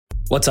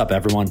What's up,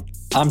 everyone?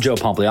 I'm Joe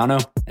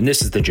Pompliano, and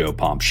this is The Joe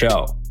Pomp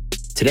Show.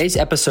 Today's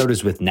episode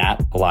is with Nat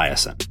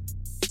Eliason.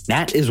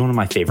 Nat is one of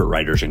my favorite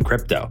writers in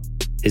crypto.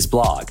 His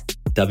blog,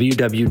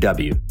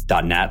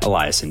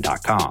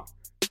 www.nateliason.com,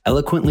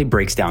 eloquently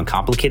breaks down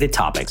complicated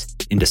topics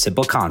into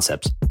simple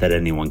concepts that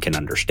anyone can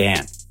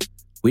understand.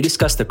 We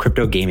discuss the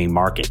crypto gaming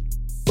market,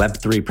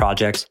 Web3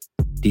 projects,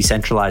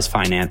 decentralized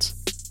finance,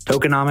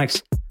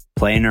 tokenomics,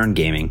 play and earn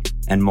gaming,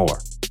 and more.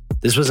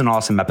 This was an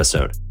awesome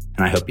episode,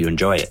 and I hope you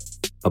enjoy it.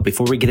 But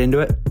before we get into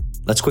it,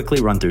 let's quickly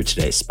run through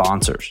today's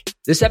sponsors.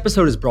 This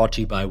episode is brought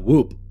to you by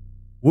Whoop.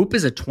 Whoop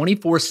is a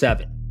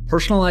 24/7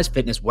 personalized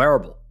fitness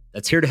wearable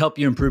that's here to help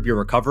you improve your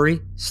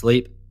recovery,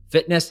 sleep,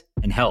 fitness,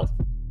 and health.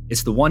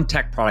 It's the one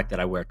tech product that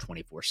I wear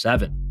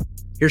 24/7.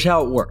 Here's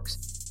how it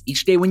works.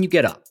 Each day when you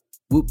get up,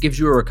 Whoop gives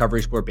you a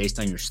recovery score based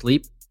on your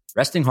sleep,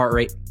 resting heart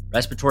rate,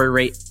 respiratory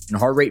rate, and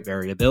heart rate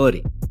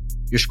variability.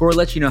 Your score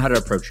lets you know how to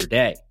approach your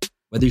day,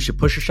 whether you should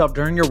push yourself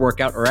during your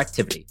workout or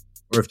activity,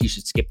 or if you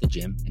should skip the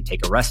gym and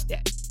take a rest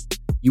day.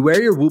 You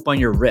wear your Whoop on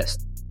your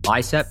wrist,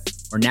 bicep,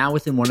 or now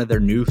within one of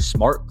their new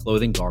smart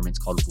clothing garments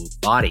called Whoop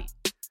Body.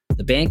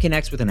 The band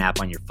connects with an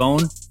app on your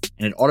phone,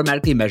 and it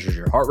automatically measures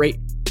your heart rate,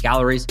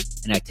 calories,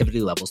 and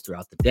activity levels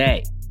throughout the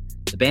day.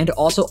 The band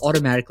also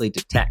automatically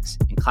detects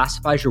and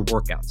classifies your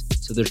workouts,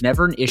 so there's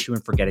never an issue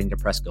in forgetting to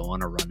press go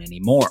on a run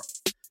anymore.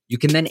 You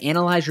can then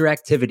analyze your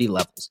activity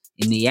levels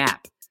in the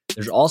app.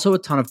 There's also a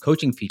ton of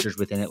coaching features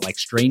within it like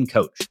Strain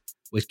Coach,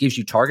 which gives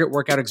you target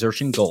workout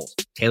exertion goals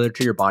tailored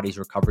to your body's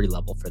recovery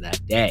level for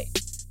that day.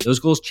 Those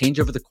goals change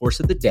over the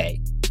course of the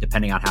day,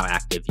 depending on how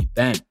active you've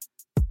been.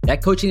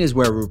 That coaching is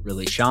where Whoop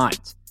really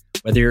shines.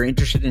 Whether you're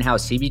interested in how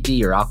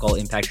CBD or alcohol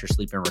impacts your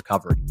sleep and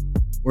recovery,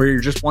 or you're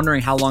just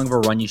wondering how long of a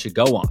run you should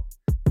go on,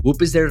 Whoop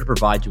is there to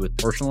provide you with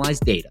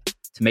personalized data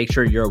to make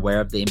sure you're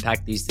aware of the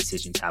impact these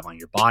decisions have on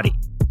your body.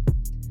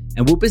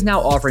 And Whoop is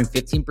now offering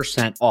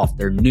 15% off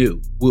their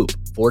new Whoop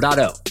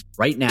 4.0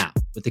 right now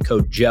with the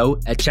code JOE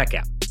at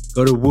checkout.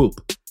 Go to Whoop,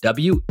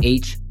 WHOOP.com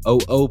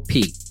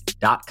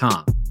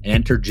and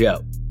enter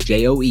Joe,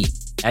 J-O-E,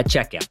 at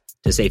checkout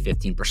to save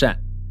 15%.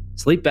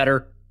 Sleep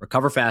better,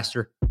 recover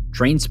faster,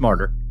 train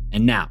smarter,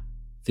 and now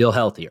feel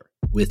healthier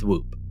with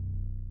Whoop.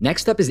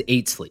 Next up is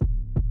 8 Sleep.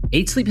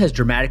 8 Sleep has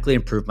dramatically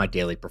improved my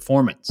daily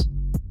performance.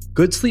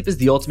 Good sleep is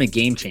the ultimate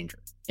game changer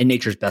and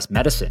nature's best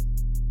medicine.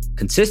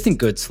 Consistent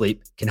good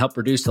sleep can help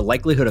reduce the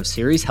likelihood of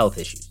serious health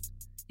issues.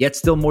 Yet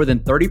still more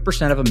than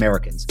 30% of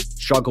Americans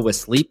struggle with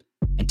sleep,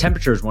 and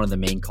temperature is one of the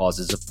main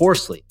causes of poor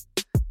sleep.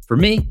 For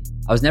me,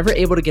 I was never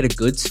able to get a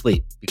good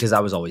sleep because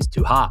I was always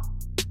too hot.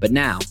 But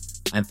now,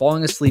 I'm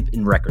falling asleep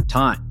in record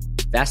time,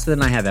 faster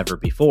than I have ever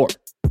before,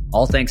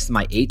 all thanks to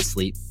my 8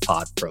 Sleep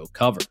Pod Pro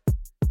cover.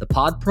 The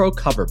Pod Pro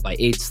cover by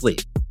 8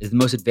 Sleep is the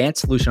most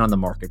advanced solution on the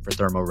market for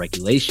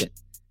thermoregulation.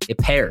 It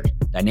pairs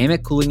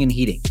dynamic cooling and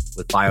heating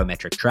with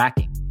biometric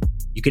tracking.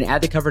 You can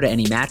add the cover to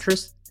any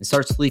mattress and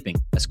start sleeping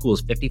as cool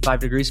as 55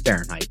 degrees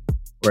Fahrenheit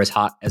or as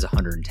hot as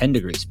 110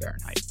 degrees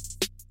Fahrenheit.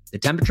 The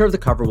temperature of the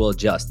cover will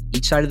adjust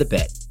each side of the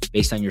bed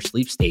based on your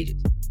sleep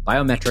stages,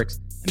 biometrics,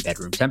 and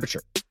bedroom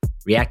temperature,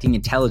 reacting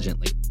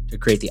intelligently to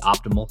create the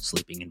optimal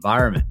sleeping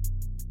environment.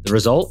 The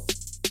result?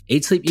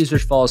 8 Sleep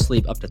users fall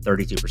asleep up to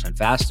 32%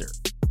 faster,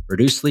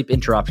 reduce sleep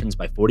interruptions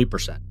by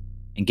 40%,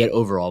 and get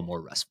overall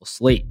more restful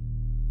sleep.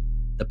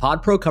 The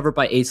Pod Pro cover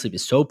by 8 Sleep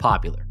is so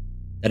popular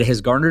that it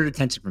has garnered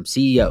attention from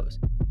CEOs,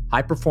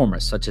 high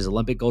performers such as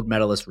Olympic gold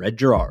medalist Red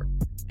Gerard,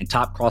 and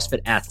top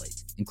CrossFit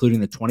athletes, including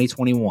the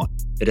 2021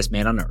 fittest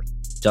man on earth,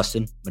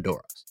 Justin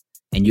Medeiros,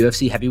 and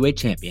UFC heavyweight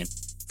champion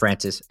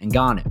Francis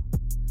Ngannou.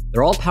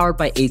 They're all powered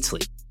by 8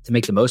 Sleep to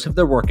make the most of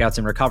their workouts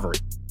and recovery.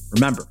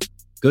 Remember,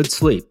 good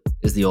sleep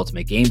is the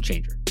ultimate game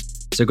changer.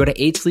 So go to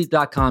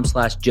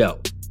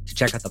 8sleep.com/Joe to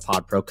check out the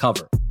Pod Pro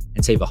cover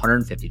and save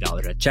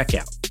 $150 at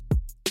checkout.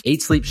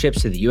 8 Sleep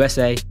ships to the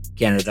USA,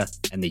 Canada,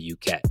 and the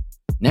UK.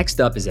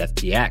 Next up is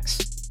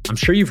FTX. I'm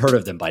sure you've heard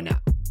of them by now,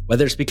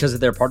 whether it's because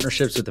of their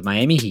partnerships with the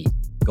Miami Heat,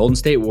 Golden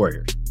State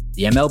Warriors,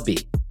 the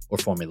MLB, or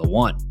Formula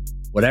One.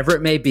 Whatever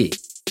it may be,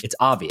 it's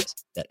obvious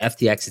that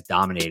FTX is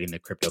dominating the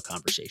crypto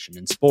conversation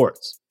in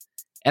sports.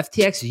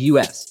 FTX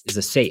US is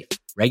a safe,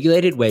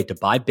 regulated way to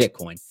buy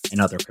Bitcoin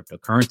and other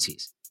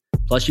cryptocurrencies.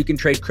 Plus, you can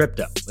trade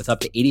crypto with up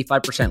to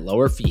 85%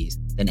 lower fees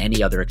than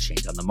any other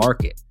exchange on the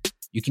market.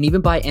 You can even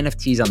buy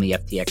NFTs on the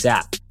FTX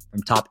app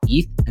from top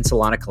ETH and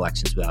Solana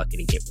collections without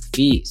getting hit with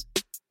fees.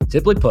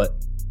 Simply put,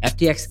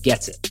 FTX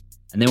gets it,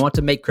 and they want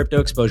to make crypto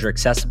exposure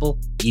accessible,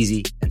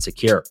 easy, and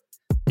secure.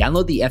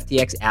 Download the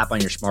FTX app on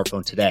your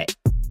smartphone today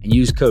and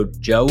use code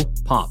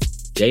JOEPOMP,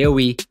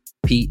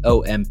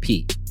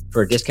 JOEPOMP,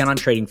 for a discount on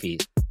trading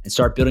fees and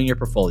start building your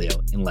portfolio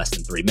in less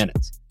than 3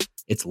 minutes.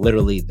 It's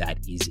literally that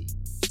easy.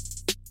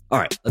 All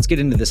right, let's get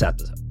into this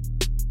episode.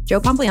 Joe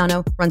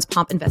Pompliano runs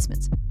Pomp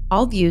Investments.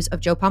 All views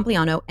of Joe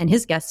Pompliano and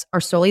his guests are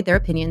solely their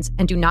opinions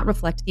and do not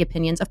reflect the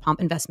opinions of Pomp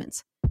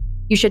Investments.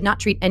 You should not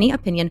treat any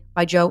opinion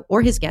by Joe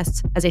or his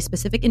guests as a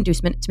specific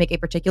inducement to make a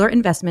particular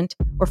investment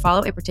or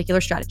follow a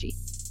particular strategy,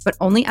 but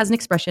only as an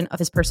expression of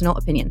his personal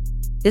opinion.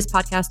 This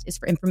podcast is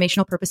for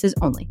informational purposes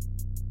only.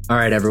 All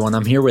right, everyone.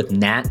 I'm here with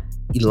Nat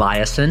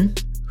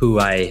Eliason, who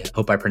I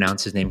hope I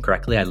pronounced his name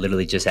correctly. I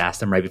literally just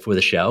asked him right before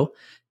the show.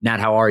 Nat,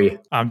 how are you?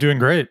 I'm doing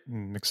great.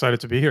 I'm excited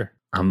to be here.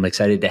 I'm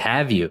excited to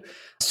have you.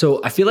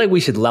 So I feel like we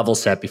should level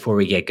set before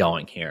we get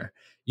going here.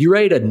 You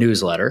write a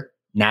newsletter,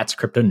 Nat's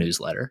Crypto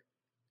Newsletter,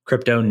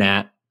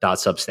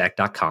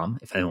 cryptonat.substack.com,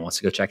 if anyone wants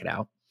to go check it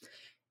out.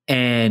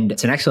 And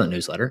it's an excellent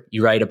newsletter.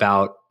 You write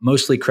about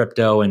mostly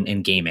crypto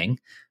and gaming.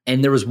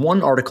 And there was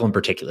one article in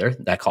particular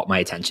that caught my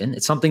attention.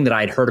 It's something that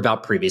I had heard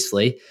about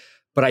previously,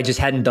 but I just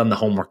hadn't done the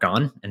homework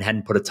on and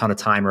hadn't put a ton of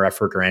time or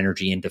effort or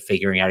energy into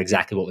figuring out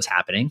exactly what was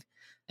happening.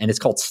 And it's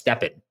called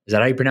STEPN. Is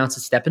that how you pronounce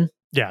it, STEPN?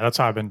 Yeah, that's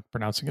how I've been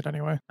pronouncing it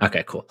anyway.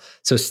 Okay, cool.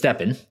 So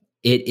STEPN,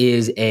 it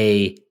is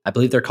I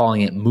believe they're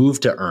calling it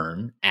Move to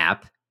Earn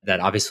app that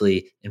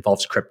obviously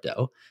involves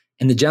crypto.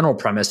 And the general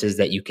premise is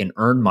that you can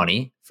earn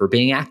money for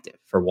being active,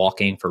 for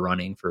walking, for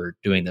running, for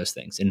doing those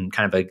things, and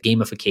kind of a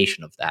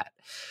gamification of that.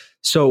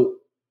 So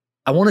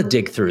I want to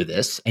dig through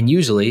this. And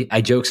usually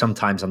I joke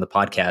sometimes on the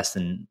podcast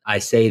and I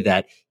say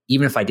that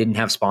even if I didn't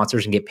have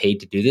sponsors and get paid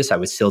to do this, I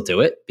would still do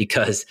it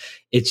because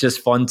it's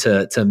just fun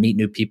to meet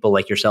new people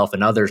like yourself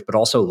and others, but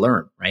also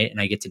learn, right? And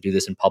I get to do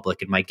this in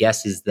public. And my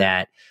guess is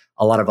that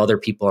a lot of other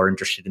people are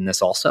interested in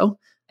this also.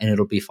 And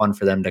it'll be fun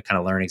for them to kind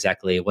of learn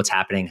exactly what's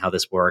happening, how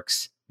this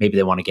works. Maybe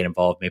they want to get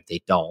involved, maybe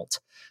they don't.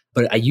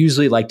 But I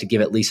usually like to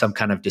give at least some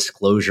kind of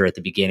disclosure at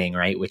the beginning,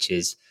 right? Which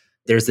is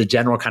there's the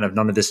general kind of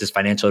none of this is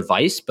financial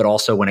advice, but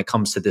also when it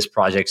comes to this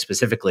project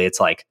specifically, it's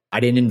like I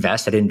didn't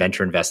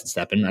venture invest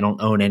in STEPN. I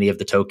don't own any of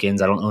the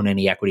tokens. I don't own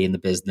any equity in the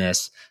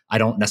business. I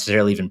don't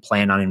necessarily even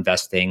plan on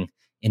investing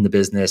in the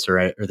business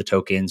or the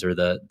tokens or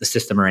the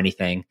system or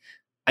anything.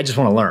 I just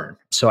want to learn.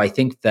 So I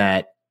think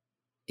that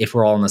if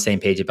we're all on the same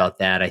page about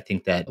that, I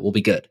think that we'll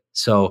be good.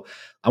 So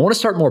I want to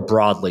start more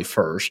broadly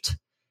first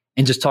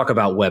and just talk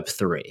about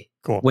Web3.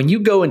 Cool. When you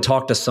go and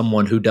talk to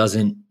someone who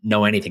doesn't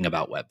know anything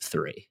about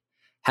Web3,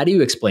 how do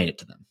you explain it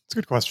to them? It's a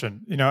good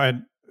question.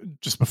 And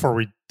just before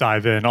we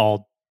dive in,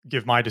 I'll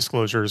give my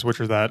disclosures, which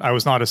are that I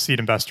was not a seed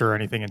investor or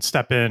anything in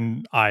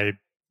STEPN. I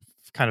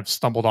kind of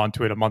stumbled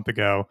onto it a month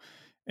ago.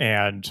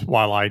 And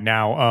while I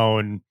now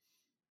own,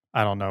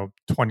 I don't know,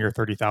 $20,000 or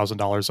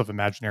 $30,000 of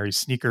imaginary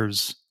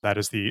sneakers, that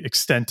is the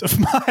extent of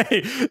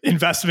my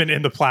investment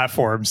in the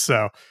platform.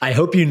 So I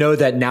hope you know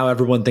that now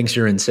everyone thinks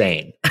you're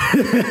insane.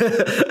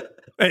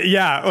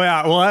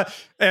 Yeah. Well,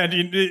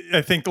 and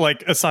I think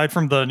like aside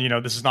from the,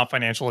 this is not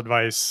financial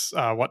advice,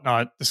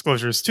 whatnot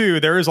disclosures too,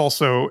 there is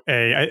also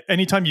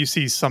anytime you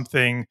see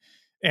something,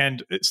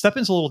 and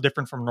STEPN's a little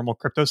different from normal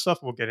crypto stuff.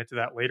 We'll get into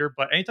that later.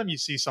 But anytime you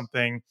see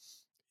something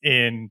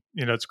in,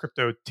 it's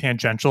crypto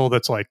tangential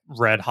that's like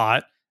red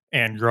hot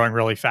and growing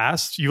really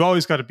fast, you've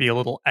always got to be a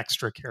little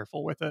extra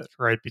careful with it,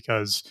 right?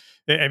 Because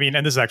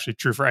and this is actually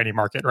true for any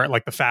market, right?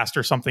 Like the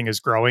faster something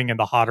is growing and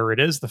the hotter it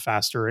is, the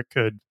faster it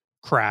could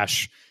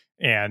crash.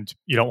 And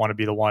you don't want to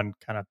be the one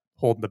kind of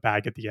holding the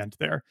bag at the end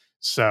there.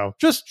 So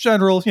just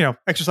general,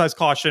 exercise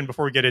caution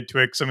before we get into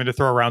it, because I'm going to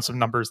throw around some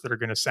numbers that are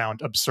going to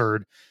sound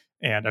absurd.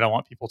 And I don't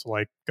want people to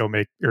like go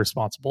make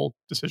irresponsible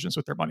decisions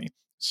with their money.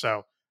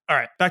 So, all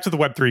right, back to the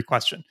Web3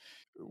 question.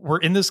 We're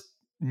in this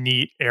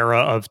neat era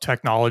of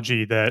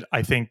technology that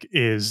I think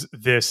is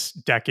this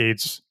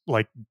decade's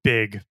like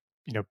big,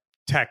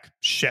 tech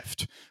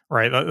shift,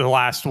 right? The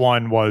last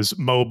one was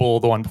mobile.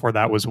 The one before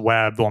that was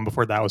web. The one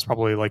before that was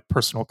probably like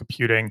personal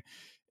computing.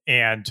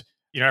 And,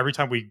 every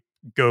time we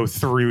go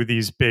through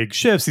these big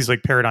shifts, these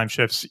like paradigm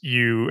shifts,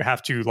 you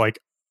have to like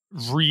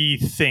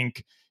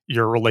rethink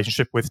your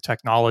relationship with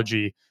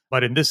technology.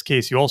 But in this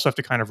case, you also have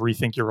to kind of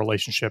rethink your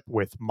relationship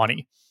with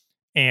money.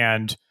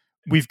 And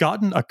we've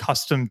gotten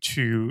accustomed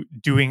to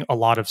doing a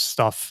lot of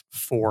stuff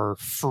for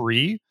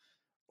free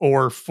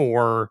or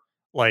for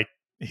like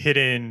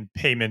hidden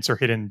payments or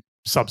hidden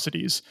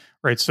subsidies,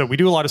 right? So we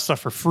do a lot of stuff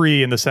for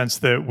free in the sense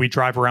that we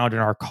drive around in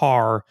our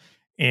car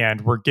and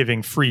we're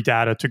giving free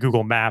data to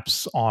Google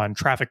Maps on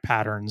traffic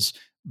patterns,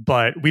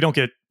 but we don't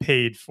get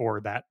paid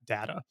for that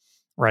data,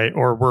 right?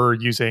 Or we're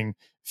using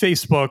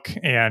Facebook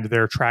and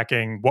they're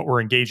tracking what we're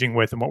engaging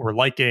with and what we're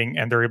liking,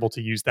 and they're able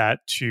to use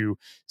that to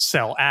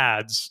sell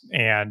ads.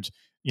 And,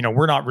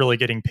 we're not really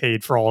getting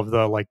paid for all of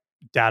the like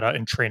data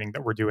and training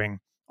that we're doing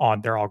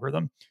on their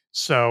algorithm.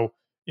 So,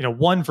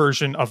 one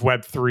version of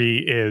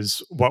Web3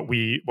 is what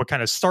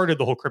kind of started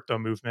the whole crypto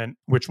movement,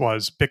 which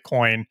was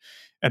Bitcoin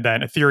and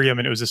then Ethereum.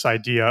 And it was this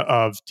idea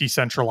of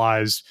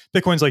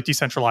Bitcoin's like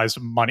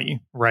decentralized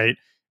money, right?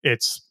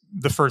 It's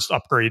the first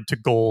upgrade to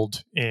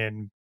gold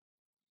in,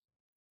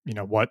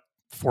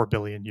 4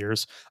 billion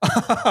years.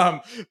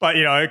 But,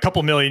 a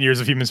couple million years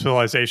of human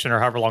civilization or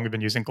however long we've been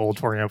using gold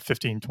for,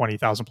 15,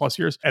 20,000 plus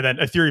years. And then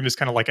Ethereum is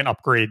kind of like an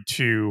upgrade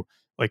to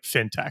like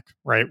fintech,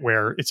 right?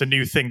 Where it's a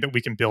new thing that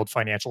we can build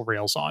financial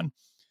rails on.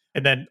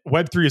 And then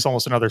Web3 is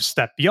almost another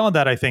step beyond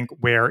that, I think,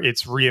 where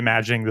it's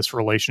reimagining this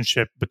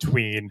relationship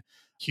between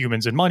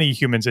humans and money,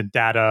 humans and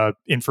data,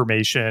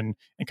 information,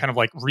 and kind of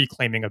like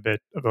reclaiming a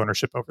bit of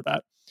ownership over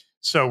that.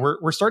 So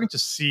we're starting to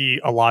see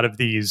a lot of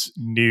these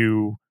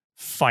new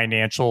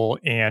financial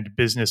and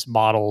business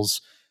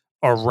models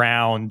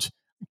around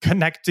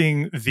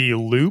connecting the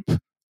loop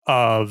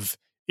of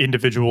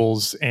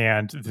individuals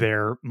and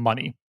their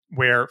money,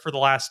 where for the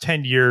last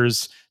 10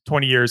 years,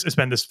 20 years, it's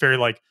been this very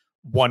like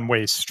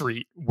one-way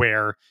street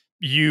where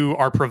you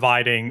are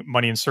providing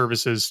money and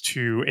services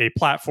to a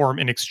platform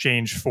in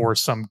exchange for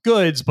some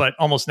goods, but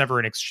almost never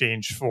in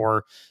exchange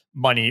for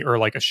money or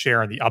like a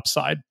share in the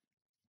upside.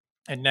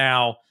 And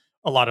now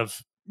a lot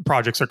of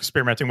projects are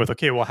experimenting with,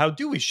 okay, well, how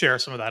do we share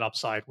some of that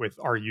upside with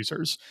our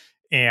users?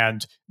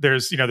 And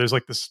there's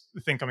like this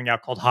thing coming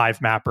out called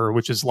Hive Mapper,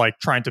 which is like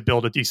trying to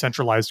build a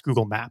decentralized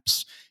Google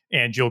Maps.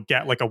 And you'll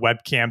get like a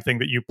webcam thing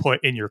that you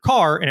put in your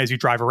car. And as you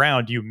drive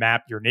around, you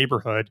map your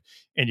neighborhood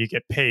and you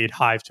get paid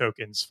Hive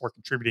tokens for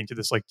contributing to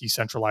this like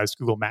decentralized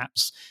Google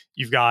Maps.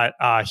 You've got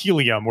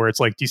Helium, where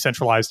it's like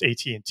decentralized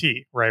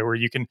AT&T, right? Where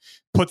you can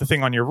put the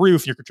thing on your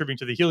roof, you're contributing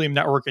to the Helium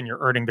network and you're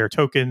earning their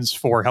tokens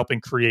for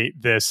helping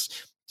create this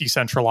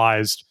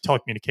decentralized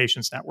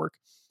telecommunications network.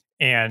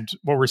 And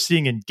what we're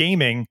seeing in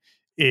gaming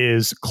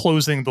is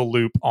closing the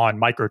loop on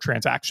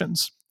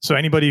microtransactions. So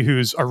anybody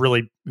who's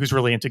really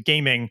into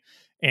gaming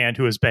and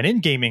who has been in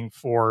gaming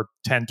for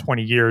 10,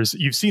 20 years,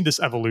 you've seen this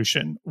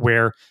evolution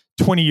where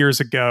 20 years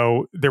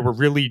ago, there were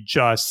really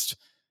just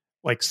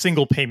like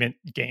single payment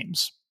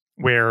games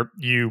where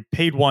you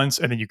paid once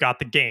and then you got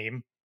the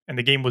game and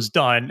the game was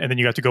done and then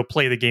you got to go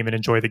play the game and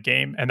enjoy the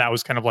game. And that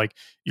was kind of like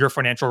your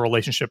financial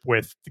relationship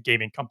with the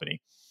gaming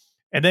company.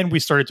 And then we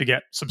started to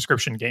get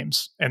subscription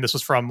games. And this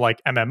was from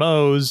like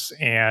MMOs.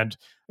 And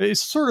it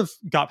sort of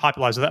got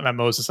popularized with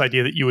MMOs, this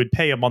idea that you would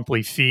pay a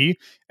monthly fee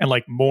and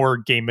like more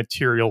game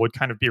material would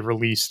kind of be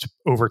released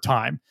over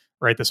time,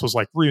 right? This was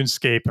like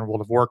RuneScape and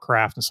World of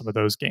Warcraft and some of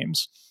those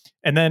games.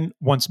 And then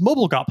once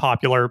mobile got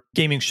popular,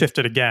 gaming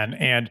shifted again.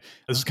 And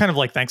this is kind of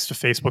like thanks to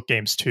Facebook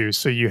games too.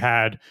 So you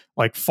had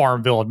like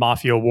Farmville and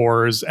Mafia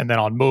Wars. And then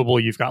on mobile,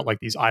 you've got like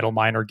these idle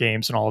miner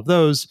games and all of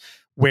those,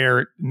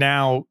 where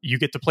now you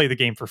get to play the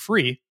game for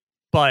free.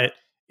 But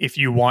if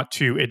you want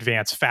to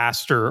advance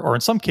faster, or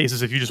in some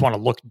cases, if you just want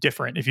to look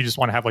different, if you just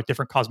want to have like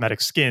different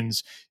cosmetic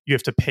skins, you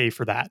have to pay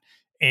for that.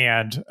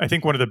 And I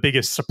think one of the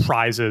biggest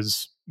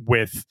surprises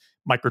with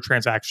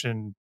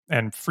microtransaction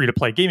and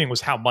free-to-play gaming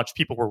was how much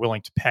people were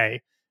willing to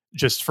pay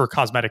just for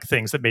cosmetic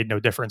things that made no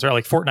difference. Or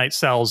like Fortnite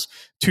sells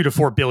 $2 to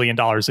 $4 billion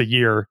a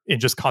year in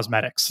just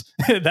cosmetics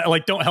that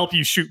like don't help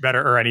you shoot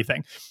better or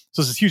anything.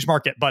 So it's a huge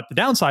market. But the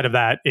downside of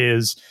that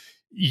is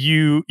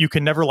you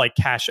can never like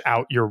cash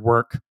out your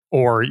work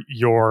or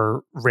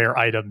your rare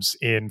items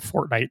in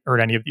Fortnite or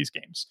in any of these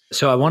games.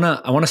 So I want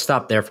to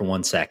stop there for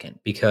 1 second,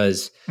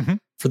 because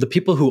for the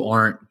people who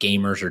aren't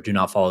gamers or do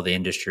not follow the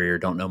industry or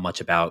don't know much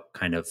about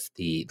kind of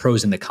the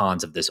pros and the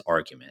cons of this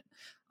argument,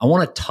 I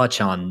want to touch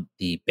on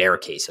the bear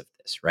case of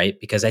this, right?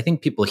 Because I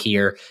think people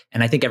hear,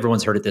 and I think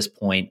everyone's heard at this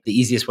point, the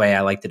easiest way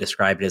I like to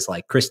describe it is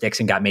like Chris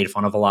Dixon got made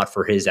fun of a lot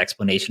for his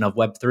explanation of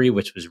Web3,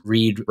 which was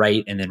read,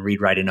 write, and then read,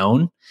 write, and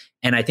own.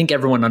 And I think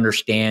everyone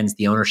understands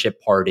the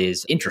ownership part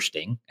is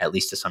interesting, at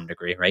least to some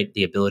degree, right?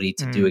 The ability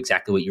to do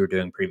exactly what you were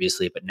doing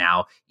previously, but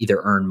now either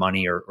earn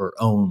money or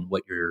own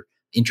what you're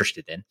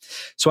interested in.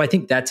 So I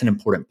think that's an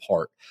important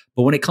part.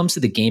 But when it comes to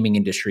the gaming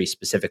industry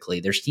specifically,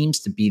 there seems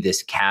to be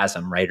this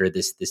chasm, right? Or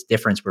this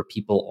difference where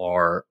people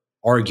are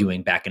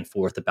arguing back and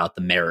forth about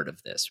the merit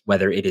of this,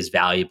 whether it is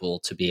valuable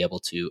to be able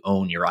to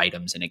own your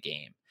items in a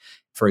game.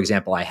 For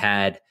example, I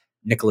had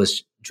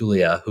Nicholas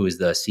Julia, who is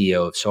the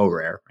CEO of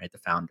SoRare, right? The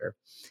founder.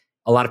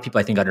 A lot of people,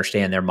 I think,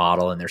 understand their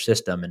model and their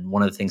system. And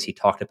one of the things he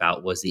talked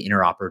about was the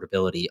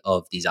interoperability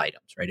of these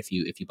items, right? If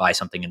you buy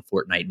something in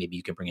Fortnite, maybe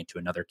you can bring it to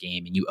another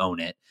game and you own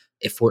it.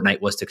 If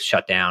Fortnite was to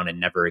shut down and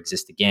never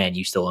exist again,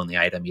 you still own the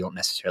item. You don't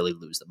necessarily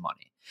lose the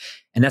money.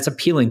 And that's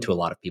appealing to a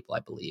lot of people, I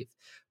believe.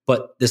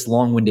 But this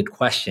long-winded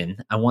question,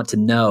 I want to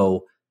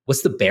know,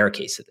 what's the bear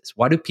case of this?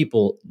 Why do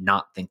people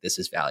not think this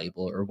is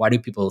valuable? Or why do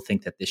people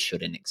think that this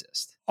shouldn't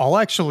exist? I'll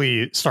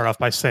actually start off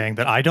by saying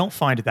that I don't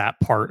find that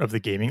part of the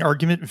gaming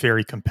argument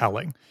very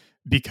compelling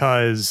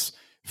because,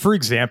 for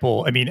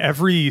example, I mean,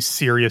 every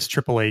serious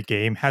AAA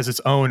game has its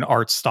own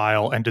art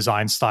style and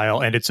design style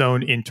and its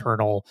own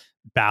internal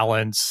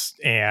balance.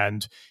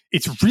 And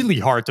it's really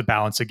hard to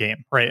balance a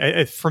game,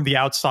 right? From the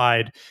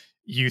outside,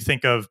 you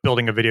think of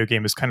building a video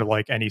game as kind of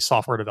like any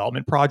software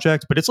development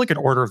project, but it's like an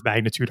order of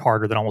magnitude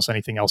harder than almost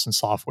anything else in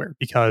software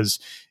because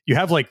you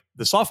have like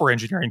the software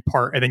engineering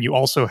part, and then you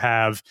also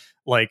have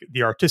like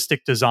the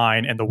artistic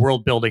design and the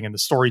world building and the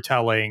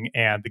storytelling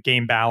and the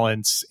game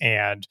balance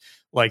and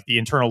like the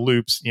internal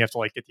loops. And you have to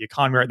like get the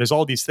economy right. There's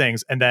all these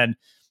things. And then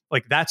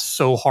like that's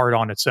so hard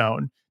on its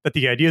own that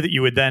the idea that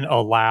you would then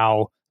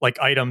allow like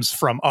items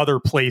from other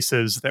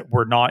places that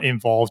were not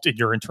involved in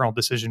your internal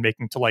decision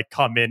making to like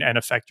come in and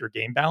affect your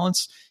game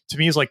balance, to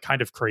me is like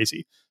kind of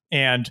crazy.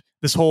 And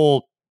this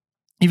whole,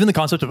 even the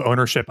concept of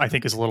ownership, I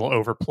think is a little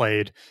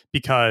overplayed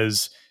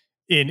because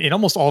in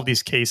almost all of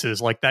these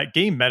cases, like that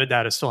game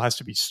metadata still has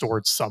to be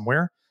stored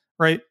somewhere,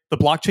 right? The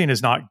blockchain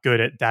is not good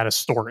at data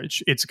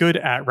storage. It's good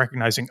at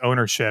recognizing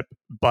ownership,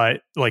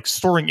 but like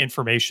storing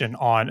information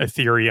on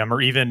Ethereum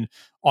or even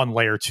on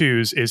layer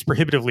 2s is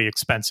prohibitively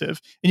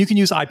expensive. And you can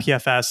use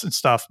IPFS and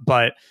stuff,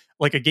 but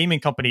like a gaming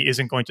company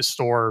isn't going to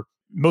store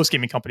most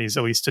gaming companies,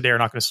 at least today, are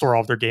not going to store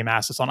all of their game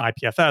assets on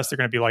IPFS. They're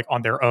going to be like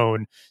on their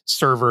own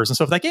servers. And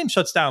so if that game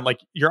shuts down, like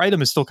your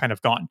item is still kind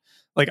of gone.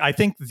 Like I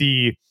think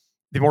the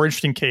more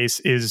interesting case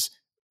is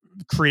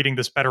creating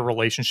this better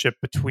relationship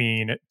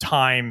between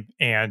time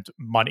and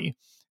money.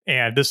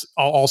 And this,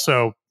 I'll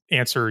also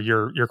answer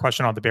your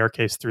question on the bear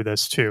case through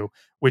this too,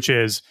 which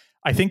is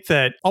I think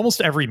that almost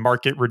every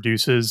market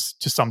reduces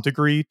to some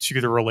degree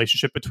to the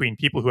relationship between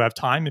people who have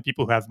time and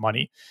people who have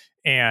money.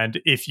 And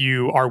if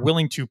you are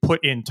willing to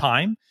put in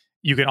time,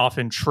 you can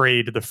often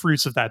trade the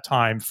fruits of that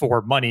time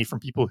for money from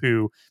people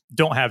who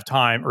don't have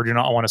time or do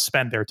not want to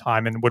spend their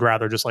time and would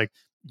rather just like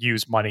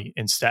use money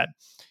instead.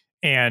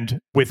 And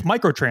with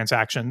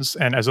microtransactions,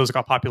 and as those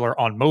got popular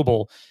on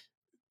mobile,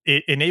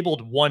 it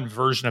enabled one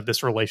version of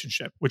this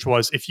relationship, which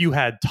was if you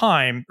had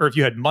time or if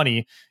you had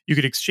money, you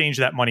could exchange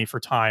that money for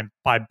time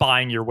by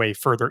buying your way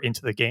further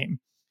into the game.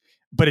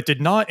 But it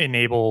did not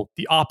enable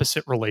the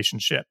opposite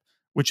relationship,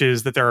 which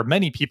is that there are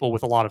many people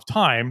with a lot of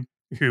time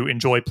who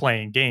enjoy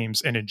playing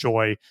games and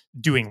enjoy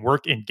doing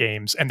work in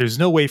games. And there's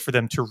no way for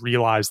them to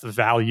realize the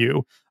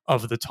value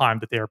of the time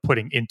that they are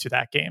putting into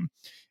that game.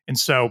 And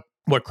so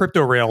what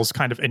crypto rails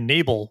kind of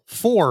enable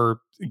for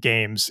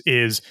games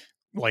is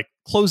like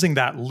closing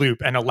that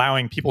loop and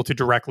allowing people to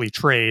directly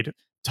trade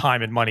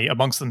time and money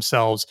amongst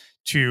themselves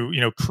to,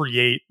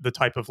 create the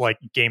type of like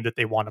game that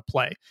they want to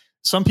play.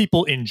 Some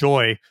people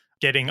enjoy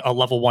getting a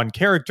level 1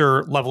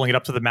 character, leveling it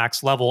up to the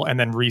max level, and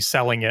then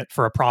reselling it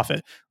for a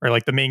profit. Or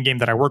like the main game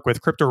that I work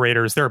with, Crypto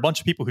Raiders, there are a bunch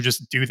of people who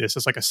just do this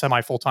as like a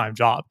semi-full-time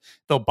job.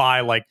 They'll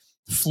buy like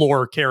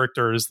floor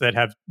characters that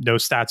have no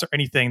stats or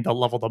anything, they'll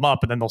level them up,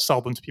 and then they'll sell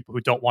them to people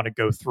who don't want to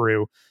go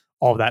through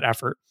all of that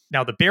effort.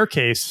 Now, the bear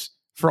case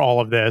for all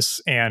of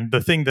this, and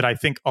the thing that I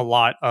think a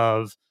lot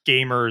of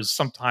gamers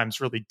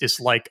sometimes really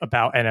dislike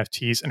about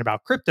NFTs and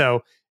about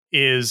crypto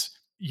is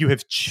you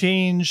have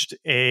changed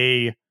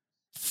a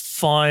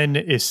fun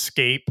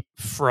escape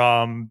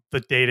from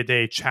the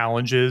day-to-day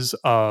challenges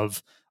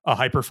of a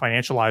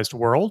hyper-financialized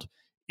world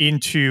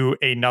into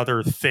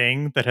another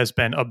thing that has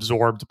been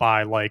absorbed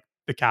by like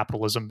the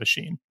capitalism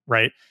machine,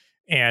 right?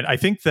 And I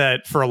think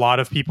that for a lot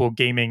of people,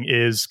 gaming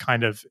is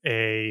kind of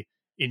a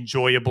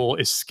enjoyable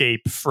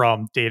escape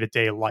from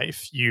day-to-day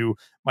life. You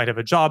might have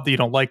a job that you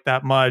don't like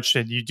that much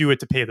and you do it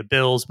to pay the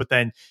bills, but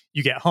then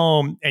you get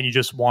home and you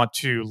just want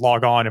to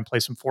log on and play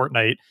some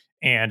Fortnite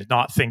and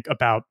not think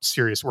about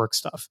serious work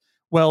stuff.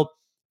 Well,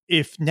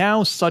 if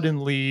now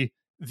suddenly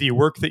the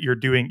work that you're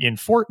doing in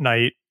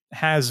Fortnite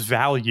has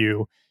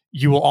value,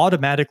 you will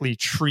automatically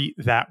treat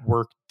that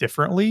work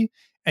differently,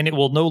 and it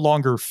will no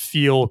longer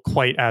feel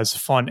quite as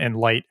fun and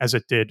light as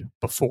it did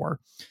before.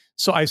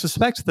 So I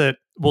suspect that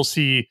we'll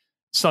see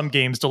some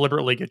games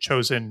deliberately get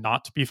chosen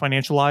not to be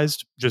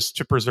financialized just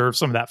to preserve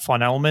some of that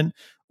fun element,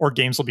 or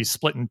games will be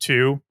split in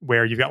two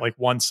where you've got like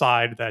one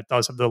side that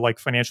does have the like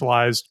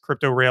financialized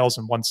crypto rails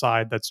and one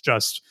side that's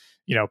just,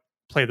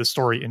 play the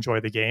story, enjoy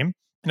the game.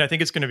 And I think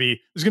there's going to be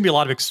a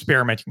lot of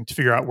experimenting to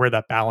figure out where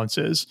that balance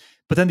is.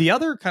 But then the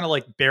other kind of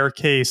like bear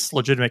case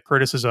legitimate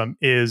criticism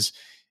is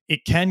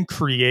it can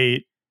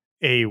create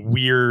a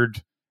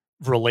weird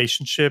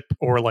relationship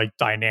or like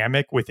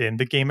dynamic within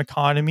the game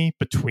economy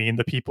between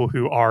the people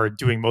who are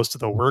doing most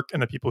of the work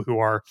and the people who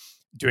are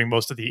doing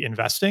most of the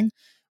investing,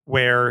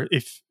 where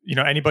if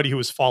anybody who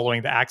was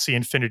following the Axie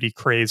Infinity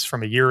craze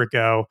from a year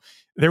ago,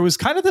 there was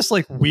kind of this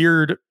like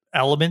weird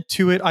element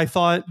to it, I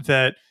thought,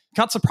 that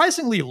got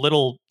surprisingly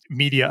little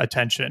media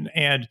attention.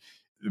 And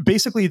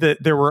basically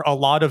there were a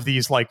lot of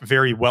these like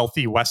very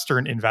wealthy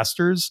Western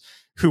investors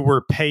who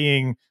were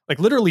paying like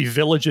literally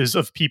villages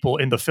of people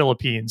in the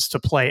Philippines to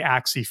play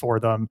Axie for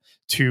them,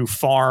 to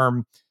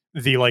farm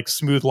the like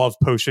smooth love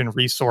potion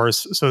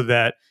resource so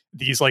that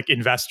these like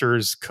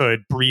investors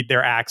could breed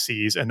their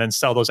Axies and then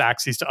sell those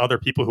Axies to other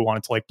people who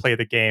wanted to like play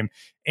the game.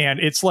 And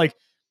it's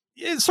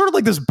sort of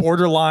like this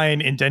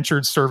borderline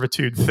indentured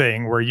servitude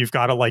thing where you've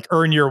got to like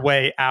earn your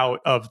way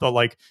out of the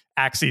like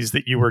Axies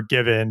that you were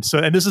given. So,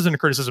 and this isn't a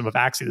criticism of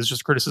Axie, this is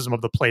just criticism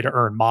of the play to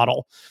earn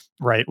model,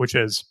 right? Which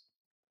is,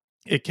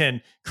 it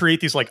can create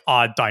these like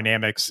odd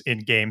dynamics in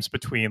games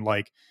between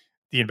like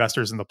the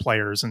investors and the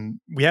players.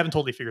 And we haven't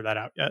totally figured that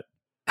out yet.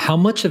 How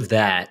much of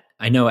that,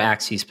 I know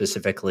Axie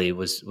specifically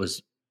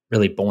was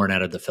really born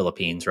out of the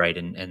Philippines, right?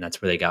 And that's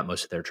where they got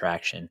most of their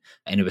traction.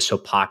 And it was so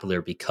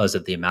popular because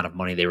of the amount of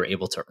money they were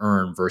able to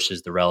earn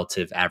versus the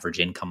relative average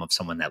income of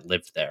someone that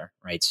lived there,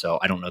 right? So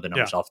I don't know the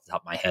numbers off the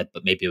top of my head,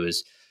 but maybe it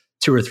was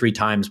 2 or 3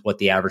 times what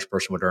the average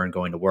person would earn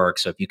going to work.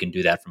 So if you can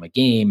do that from a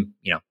game,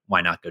 why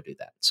not go do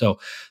that? So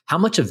how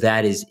much of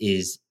that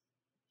is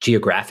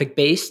geographic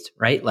based,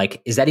 right?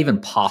 Like, is that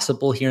even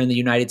possible here in the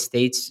United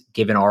States,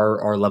 given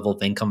our level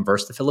of income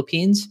versus the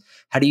Philippines?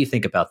 How do you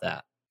think about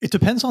that? It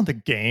depends on the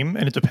game,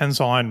 and it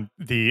depends on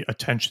the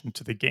attention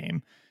to the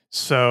game.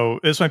 So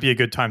this might be a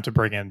good time to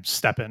bring in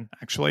Step-In,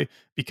 actually,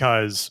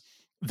 because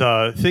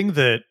the thing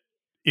that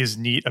is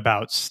neat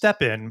about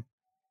Step-In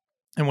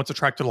and what's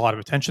attracted a lot of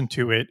attention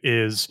to it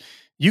is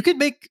you can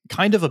make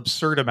kind of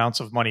absurd amounts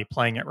of money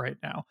playing it right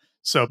now.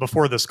 So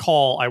before this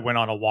call, I went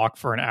on a walk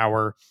for an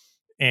hour,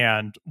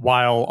 And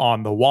while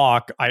on the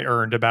walk, I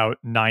earned about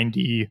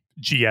 90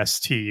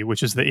 GST,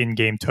 which is the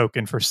in-game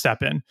token for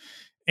Stepin.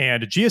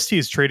 And GST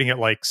is trading at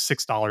like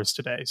 $6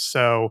 today.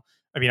 So,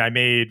 I mean, I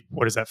made,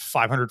 what is that,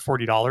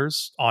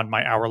 $540 on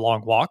my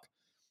hour-long walk,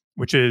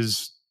 which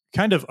is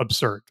kind of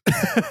absurd.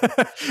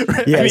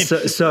 Right? Yeah. I mean,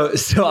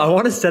 so I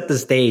want to set the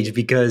stage,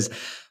 because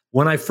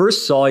when I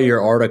first saw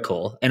your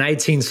article, and I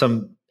had seen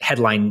some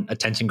headline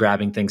attention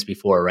grabbing things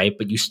before, right?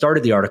 But you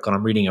started the article and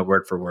I'm reading it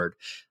word for word.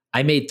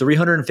 I made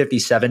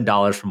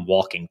 $357 from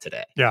walking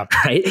today. Yeah.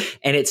 Right.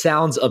 And it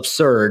sounds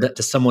absurd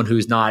to someone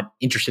who's not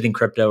interested in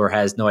crypto or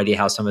has no idea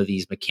how some of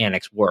these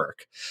mechanics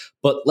work.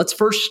 But let's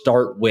first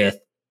start with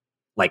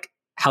like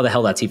how the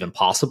hell that's even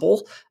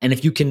possible. And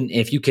if you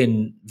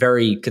can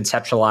very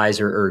conceptualize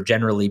or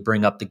generally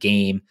bring up the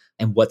game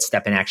and what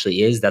Stepin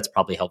actually is, that's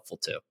probably helpful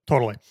too.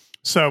 Totally.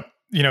 So,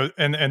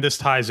 and this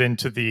ties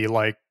into the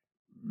like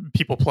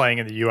people playing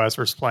in the US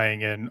versus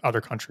playing in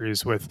other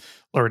countries with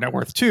lower net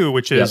worth too,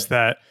 which is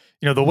that,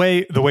 the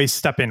way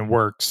Stepin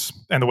works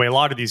and the way a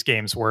lot of these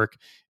games work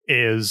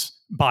is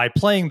by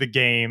playing the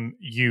game,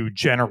 you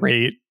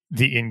generate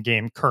the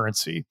in-game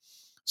currency.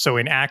 So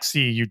in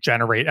Axie, you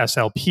generate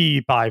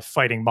SLP by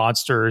fighting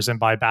monsters and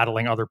by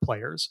battling other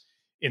players.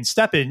 In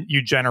Stepin,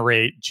 you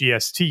generate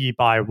GST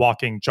by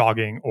walking,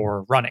 jogging,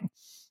 or running.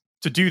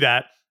 To do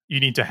that, you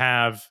need to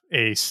have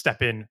a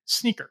Stepin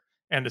sneaker.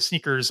 And the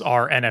sneakers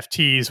are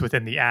NFTs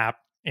within the app,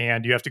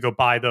 and you have to go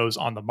buy those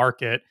on the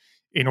market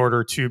in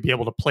order to be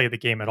able to play the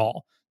game at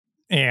all.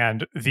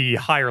 And the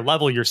higher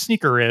level your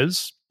sneaker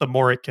is, the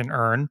more it can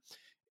earn.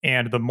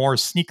 And the more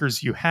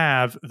sneakers you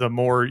have, the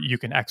more you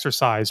can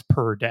exercise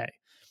per day.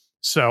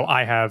 So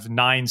I have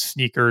 9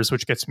 sneakers,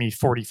 which gets me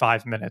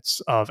 45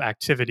 minutes of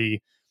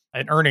activity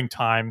and earning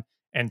time.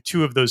 And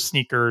 2 of those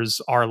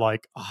sneakers are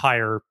like a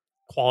higher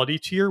quality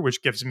tier,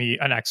 which gives me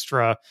an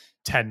extra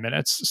 10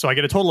 minutes. So I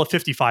get a total of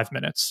 55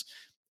 minutes.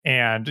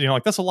 And,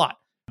 that's a lot.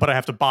 But I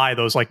have to buy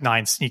those like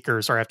 9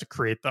 sneakers, or I have to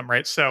create them,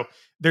 right? So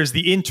there's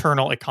the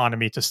internal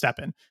economy to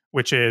Stepin,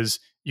 which is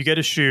you get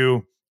a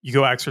shoe, you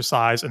go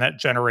exercise, and that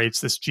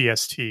generates this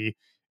GST.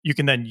 You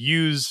can then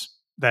use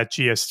that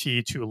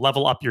GST to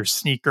level up your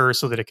sneaker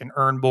so that it can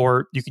earn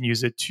more. You can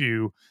use it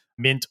to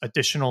mint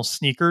additional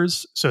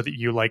sneakers so that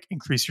you like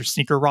increase your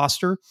sneaker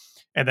roster.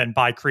 And then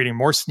by creating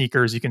more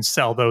sneakers, you can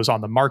sell those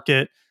on the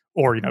market,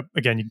 or,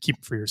 again, you can keep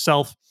them for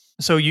yourself.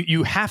 So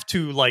you have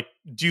to like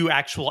do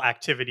actual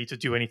activity to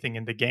do anything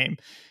in the game.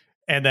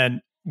 And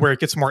then where it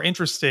gets more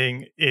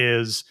interesting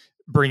is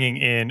bringing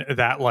in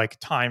that like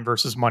time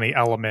versus money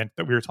element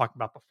that we were talking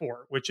about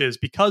before, which is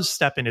because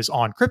Stepin is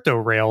on crypto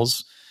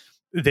rails,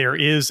 there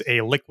is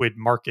a liquid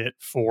market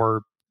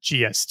for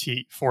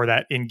GST, for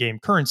that in-game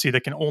currency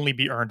that can only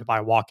be earned by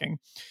walking.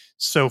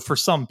 So for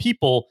some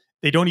people,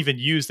 they don't even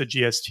use the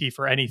GST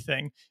for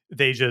anything.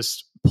 They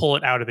just pull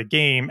it out of the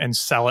game and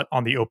sell it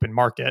on the open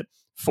market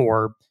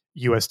for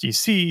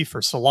USDC,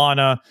 for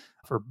Solana,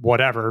 for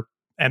whatever.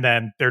 And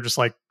then they're just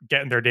like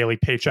getting their daily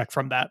paycheck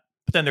from that.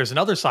 But then there's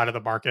another side of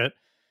the market,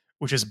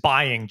 which is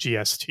buying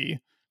GST.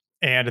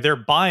 And they're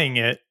buying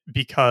it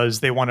because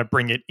they want to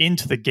bring it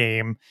into the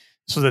game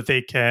so that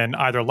they can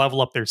either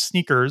level up their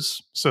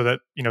sneakers so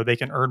that, they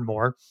can earn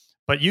more.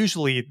 But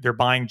usually they're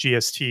buying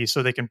GST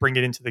so they can bring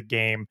it into the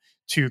game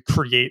to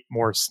create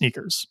more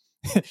sneakers.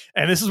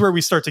 And this is where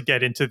we start to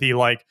get into the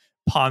like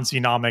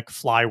Ponzi-nomic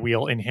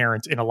flywheel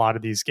inherent in a lot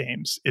of these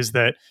games, is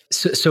that...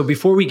 So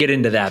before we get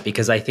into that,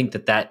 because I think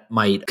that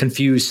might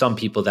confuse some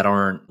people that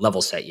aren't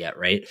level set yet,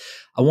 right?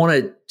 I want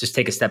to just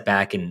take a step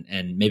back and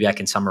maybe I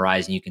can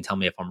summarize and you can tell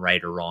me if I'm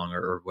right or wrong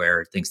or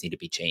where things need to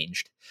be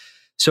changed.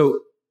 So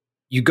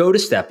you go to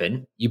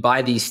Stepin, you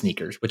buy these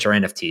sneakers, which are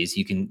NFTs.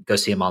 You can go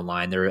see them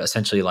online. They're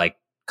essentially like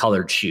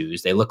colored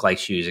shoes. They look like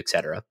shoes,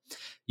 etc.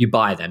 You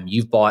buy them.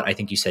 You've bought, I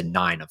think you said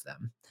 9 of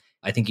them.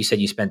 I think you said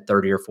you spent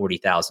 $30,000 or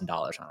 $40,000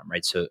 on them,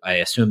 right? So I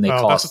assume they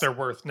cost. That's what they're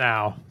worth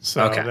now.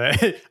 So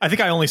okay. I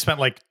think I only spent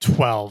like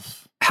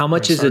 12. How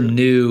much is a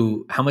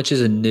new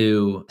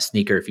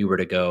sneaker if you were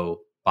to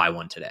go buy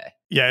one today?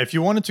 Yeah, if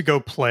you wanted to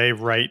go play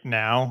right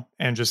now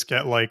and just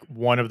get like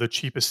one of the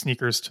cheapest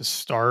sneakers to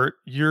start,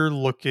 you're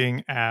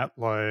looking at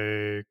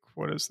like,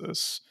 what is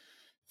this?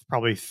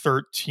 Probably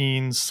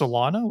 13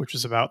 Solana, which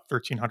is about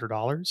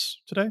 $1,300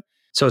 today.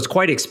 So it's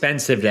quite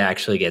expensive to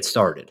actually get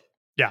started.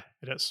 Yeah,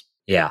 it is.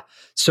 Yeah.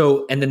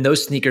 So, and then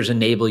those sneakers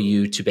enable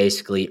you to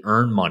basically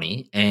earn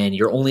money, and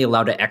you're only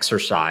allowed to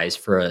exercise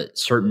for a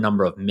certain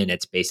number of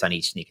minutes based on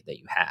each sneaker that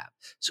you have.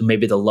 So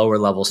maybe the lower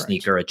level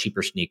sneaker, a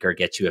cheaper sneaker,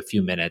 gets you a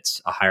few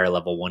minutes. A higher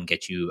level one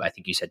gets you, I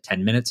think you said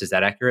 10 minutes. Is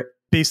that accurate?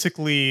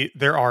 Basically,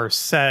 there are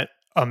set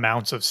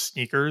amounts of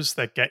sneakers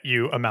that get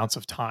you amounts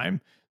of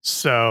time.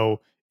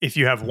 So if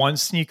you have 1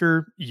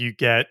 sneaker, you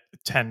get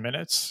 10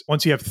 minutes.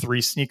 Once you have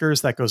 3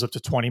 sneakers, that goes up to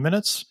 20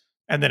 minutes.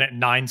 And then at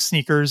 9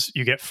 sneakers,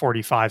 you get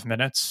 45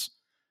 minutes.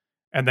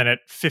 And then at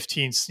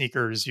 15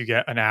 sneakers, you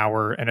get an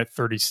hour. And at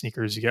 30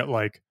 sneakers, you get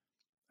like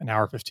an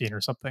hour 15 or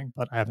something.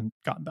 But I haven't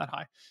gotten that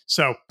high.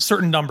 So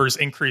certain numbers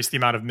increase the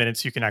amount of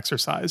minutes you can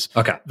exercise.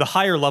 Okay. The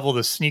higher level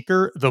the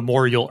sneaker, the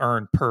more you'll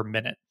earn per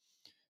minute.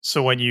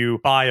 So when you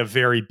buy a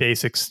very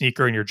basic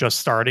sneaker and you're just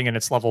starting and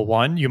it's level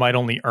 1, you might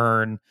only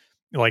earn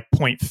like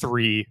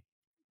 0.3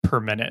 per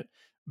minute.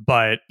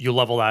 But you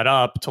level that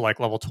up to like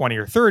level 20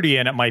 or 30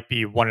 and it might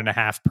be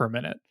 1.5 per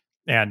minute.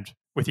 And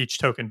with each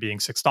token being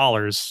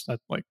 $6, that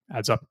like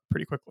adds up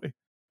pretty quickly.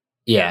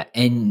 Yeah.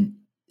 And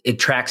it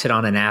tracks it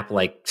on an app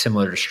like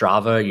similar to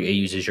Strava. It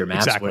uses your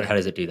maps. Exactly. How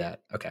does it do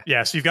that? Okay.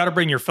 Yeah. So you've got to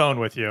bring your phone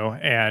with you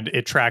and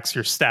it tracks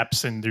your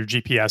steps and your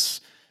GPS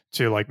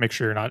to like make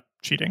sure you're not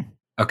cheating.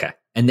 Okay.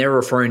 And they're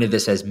referring to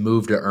this as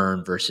move to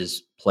earn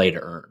versus play to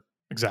earn.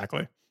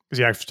 Exactly. Because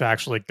you have to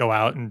actually go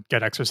out and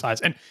get exercise.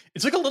 And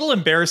it's like a little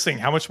embarrassing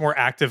how much more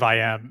active I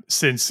am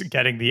since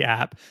getting the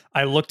app.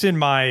 I looked in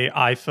my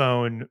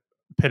iPhone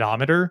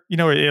pedometer,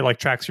 it like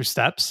tracks your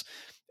steps.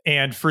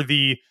 And for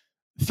the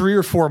 3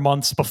 or 4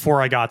 months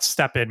before I got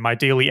Step-In, my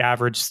daily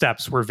average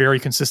steps were very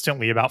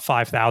consistently about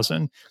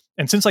 5,000.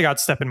 And since I got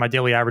Step-In, my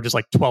daily average is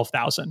like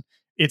 12,000.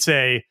 It's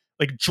a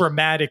like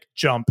dramatic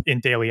jump in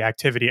daily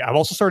activity. I've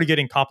also started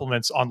getting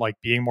compliments on like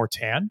being more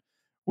tan,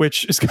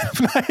 which is kind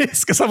of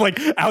nice because I'm like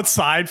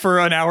outside for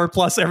an hour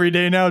plus every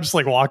day now, just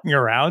like walking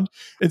around.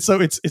 And so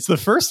it's the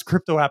first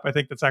crypto app I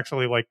think that's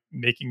actually like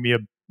making me a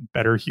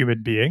better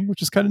human being,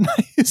 which is kind of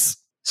nice.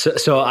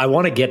 So I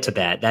want to get to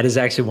that. That is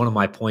actually one of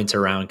my points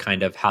around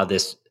kind of how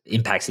this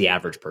impacts the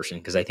average person,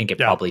 because I think it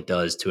probably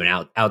does to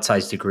an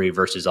outsized degree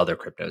versus other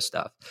crypto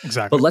stuff.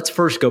 Exactly. But let's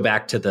first go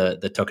back to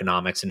the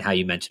tokenomics and how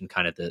you mentioned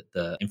kind of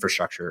the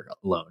infrastructure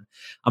alone.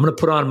 I'm going to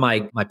put on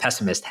my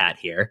pessimist hat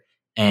here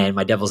and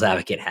my devil's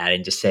advocate hat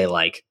and just say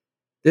like,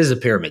 this is a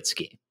pyramid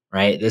scheme,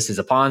 right? This is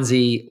a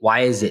Ponzi.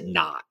 Why is it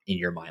not in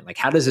your mind? Like,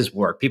 how does this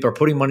work? People are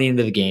putting money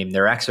into the game.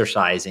 They're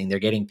exercising. They're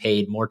getting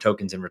paid more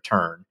tokens in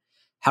return.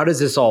 How does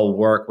this all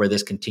work where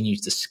this continues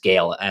to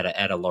scale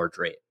at a large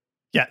rate?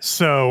 Yeah.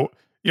 So,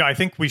 I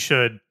think we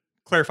should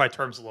clarify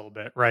terms a little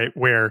bit, right?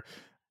 Where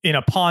in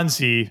a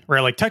Ponzi,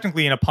 right? Like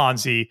technically in a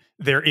Ponzi,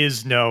 there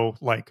is no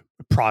like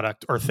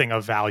product or thing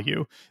of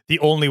value. The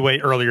only way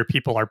earlier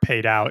people are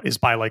paid out is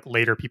by like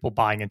later people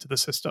buying into the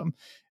system.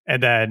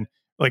 And then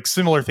like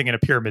similar thing in a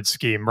pyramid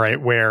scheme,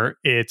 right? Where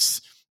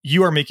it's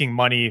you are making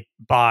money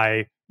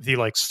by the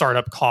like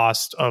startup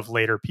cost of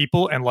later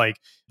people. And like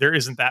there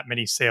isn't that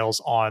many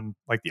sales on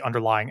like the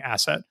underlying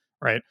asset,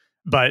 right?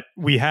 But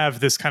we have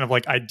this kind of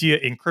like idea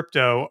in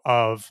crypto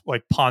of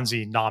like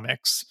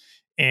Ponzi-nomics.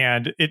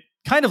 And it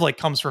kind of like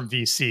comes from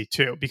VC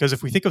too, because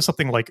if we think of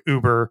something like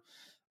Uber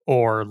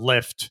or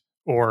Lyft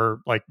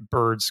or like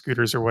Bird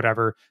scooters or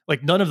whatever,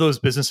 like none of those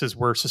businesses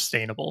were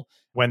sustainable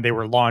when they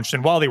were launched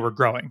and while they were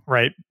growing,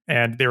 right?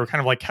 And they were kind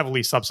of like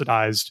heavily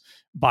subsidized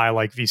by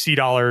like VC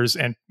dollars,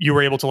 and you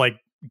were able to like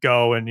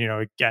go and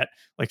get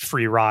like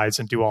free rides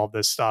and do all of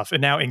this stuff.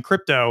 And now in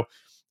crypto,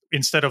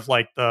 instead of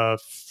like the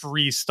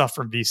free stuff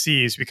from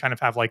VCs, we kind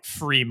of have like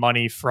free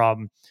money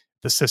from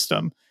the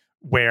system,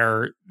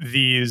 where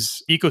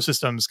these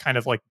ecosystems kind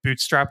of like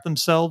bootstrap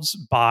themselves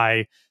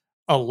by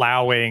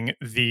allowing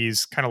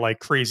these kind of like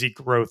crazy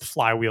growth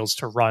flywheels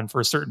to run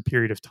for a certain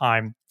period of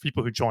time,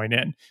 people who join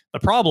in. The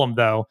problem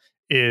though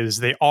is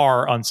they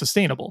are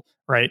unsustainable,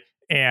 right?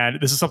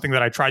 And this is something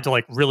that I tried to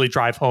like really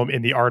drive home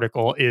in the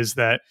article, is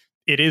that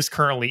it is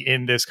currently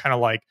in this kind of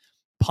like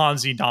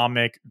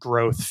Ponzi-nomic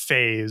growth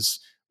phase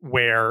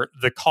where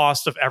the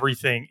cost of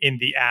everything in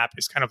the app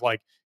is kind of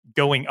like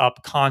going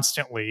up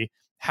constantly.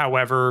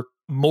 However,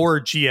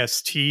 more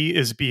GST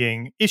is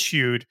being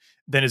issued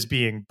than is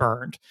being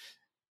burned,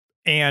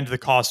 and the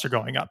costs are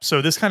going up.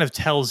 So this kind of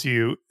tells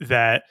you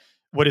that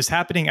what is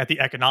happening at the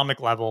economic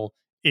level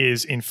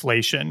is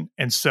inflation.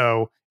 And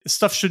so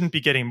stuff shouldn't be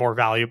getting more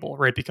valuable,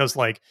 right? Because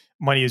like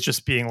money is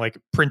just being like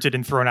printed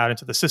and thrown out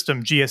into the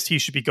system.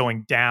 GST should be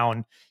going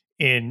down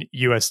in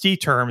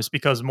USD terms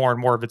because more and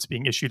more of it's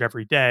being issued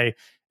every day.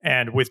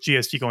 And with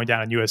GST going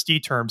down in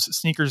USD terms,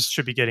 sneakers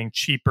should be getting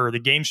cheaper. The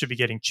game should be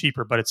getting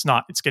cheaper, but it's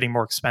not. It's getting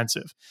more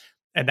expensive.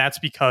 And that's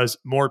because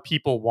more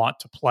people want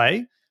to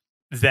play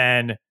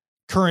than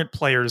current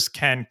players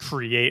can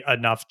create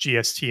enough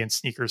GST and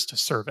sneakers to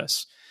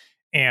service.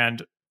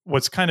 And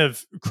what's kind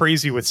of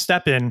crazy with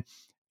Step-In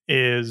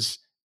is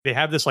they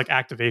have this like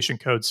activation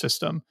code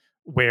system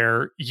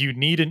where you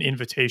need an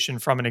invitation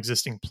from an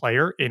existing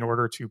player in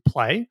order to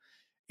play.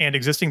 And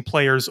existing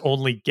players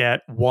only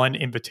get one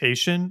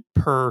invitation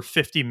per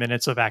 50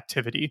 minutes of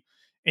activity.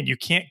 And you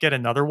can't get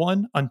another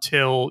one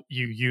until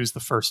you use the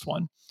first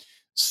one.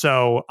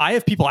 So I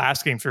have people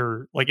asking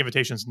for like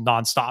invitations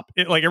nonstop.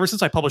 Like ever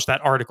since I published that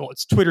article,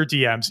 it's Twitter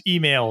DMs,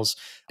 emails,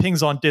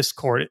 pings on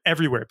Discord,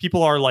 everywhere.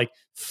 People are like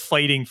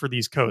fighting for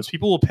these codes.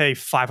 People will pay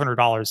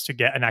 $500 to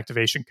get an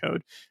activation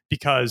code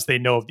because they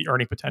know of the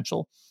earning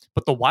potential.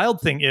 But the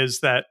wild thing is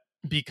that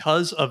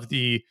because of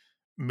the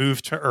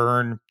move to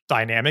earn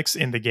dynamics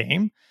in the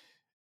game,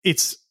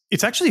 it's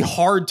actually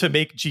hard to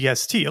make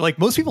GST. Like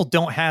most people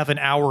don't have an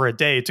hour a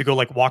day to go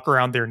like walk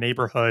around their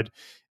neighborhood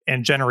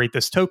and generate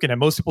this token. And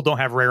most people don't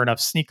have rare enough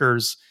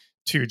sneakers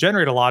to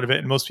generate a lot of it.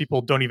 And most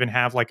people don't even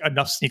have like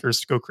enough sneakers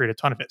to go create a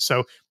ton of it.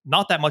 So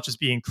not that much is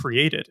being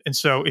created. And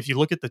so if you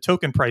look at the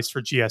token price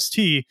for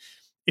GST,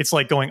 it's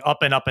like going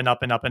up and up and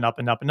up and up and up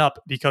and up and up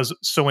because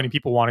so many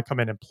people want to come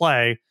in and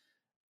play,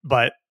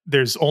 but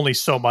there's only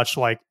so much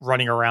like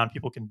running around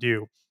people can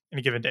do in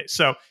a given day.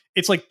 So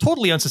it's like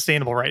totally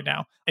unsustainable right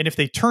now. And if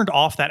they turned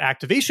off that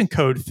activation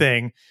code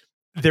thing,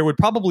 there would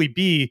probably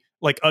be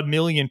like 1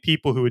 million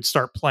people who would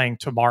start playing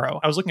tomorrow.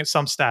 I was looking at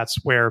some stats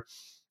where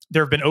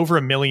there have been over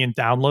 1 million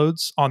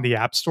downloads on the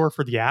App Store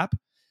for the app,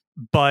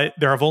 but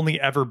there have only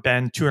ever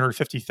been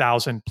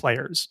 250,000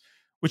 players,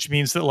 which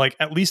means that like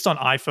at least on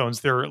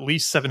iPhones, there are at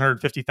least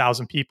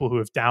 750,000 people who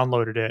have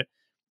downloaded it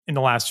in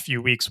the last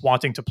few weeks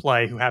wanting to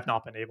play who have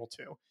not been able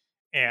to.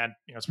 And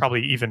it's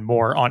probably even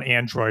more on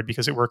Android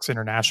because it works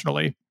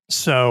internationally.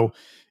 So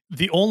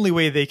the only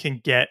way they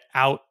can get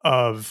out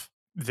of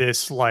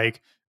this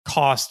like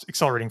cost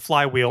accelerating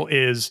flywheel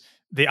is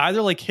they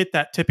either like hit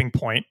that tipping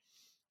point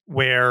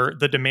where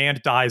the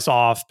demand dies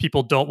off,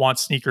 people don't want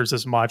sneakers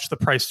as much, the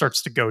price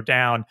starts to go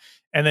down.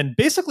 And then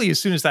basically as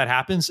soon as that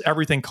happens,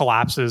 everything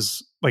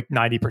collapses like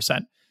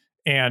 90%.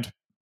 And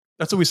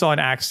that's what we saw in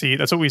Axie.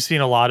 That's what we see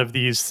in a lot of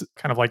these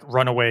kind of like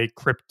runaway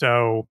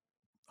crypto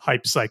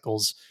hype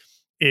cycles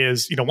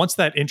is, once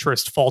that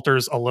interest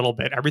falters a little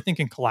bit, everything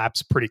can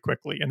collapse pretty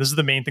quickly. And this is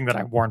the main thing that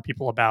I warn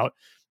people about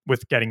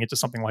with getting into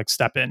something like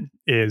STEPN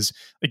is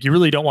like, you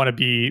really don't want to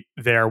be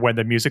there when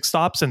the music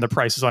stops and the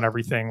prices on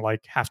everything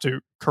like have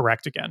to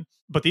correct again.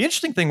 But the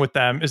interesting thing with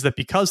them is that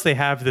because they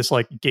have this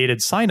like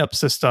gated sign up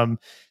system,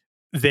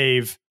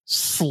 they've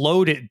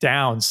slowed it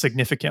down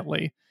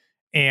significantly.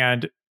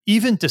 And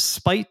even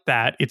despite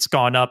that, it's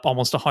gone up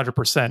almost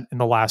 100% in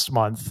the last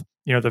month,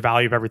 the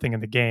value of everything in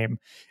the game.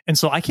 And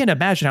so I can't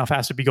imagine how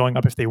fast it'd be going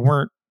up if they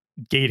weren't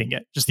gating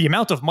it. Just the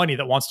amount of money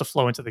that wants to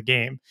flow into the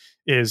game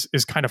is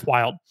kind of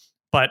wild.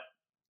 But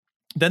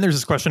then there's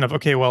this question of,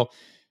 okay, well,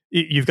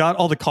 you've got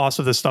all the costs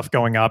of this stuff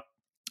going up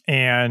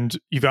and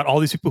you've got all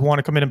these people who want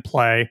to come in and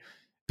play.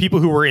 People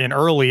who were in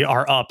early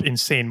are up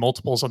insane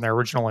multiples on their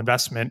original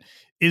investment.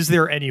 Is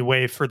there any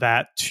way for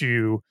that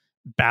to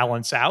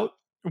balance out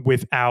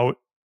without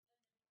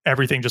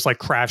everything just like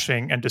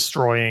crashing and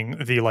destroying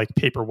the like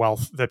paper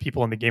wealth that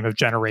people in the game have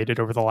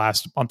generated over the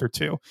last month or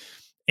two?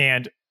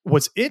 And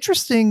what's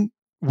interesting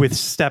with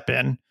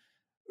STEPN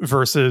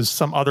versus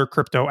some other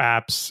crypto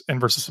apps and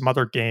versus some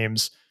other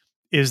games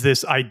is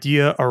this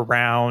idea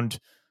around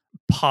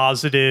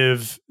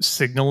positive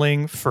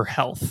signaling for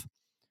health.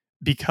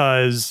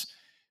 Because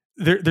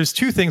there's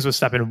two things with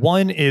STEPN.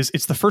 One is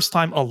it's the first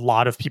time a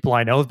lot of people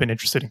I know have been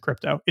interested in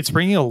crypto. It's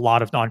bringing a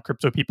lot of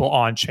non-crypto people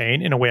on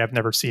chain in a way I've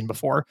never seen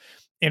before.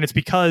 And it's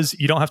because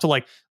you don't have to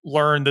like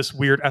learn this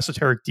weird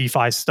esoteric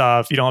DeFi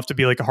stuff. You don't have to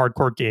be like a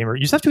hardcore gamer.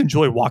 You just have to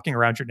enjoy walking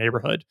around your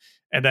neighborhood,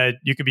 and then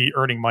you can be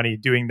earning money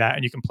doing that,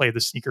 and you can play the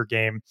sneaker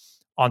game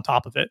on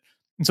top of it.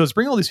 And so it's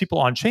bringing all these people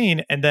on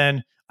chain. And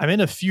then I'm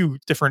in a few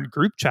different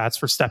group chats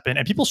for STEPN,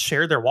 and people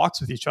share their walks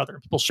with each other.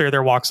 People share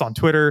their walks on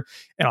Twitter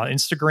and on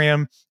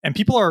Instagram, and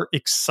people are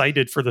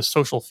excited for the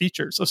social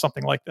features of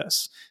something like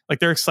this. Like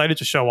they're excited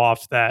to show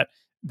off that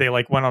they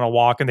like went on a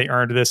walk and they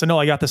earned this. And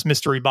I got this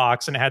mystery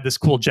box and it had this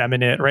cool gem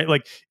in it, right?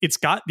 Like it's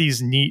got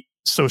these neat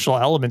social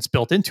elements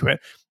built into it.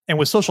 And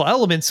with social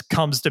elements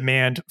comes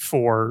demand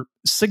for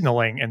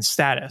signaling and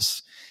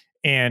status.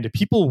 And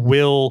people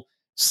will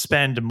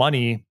spend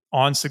money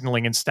on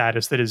signaling and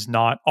status that is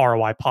not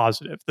ROI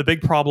positive. The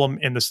big problem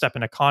in the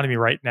STEPN economy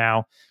right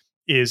now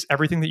is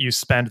everything that you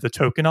spend the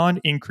token on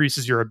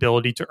increases your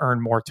ability to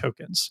earn more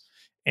tokens.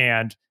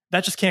 And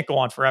that just can't go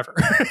on forever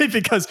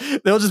because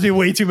there'll just be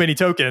way too many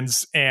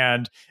tokens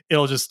and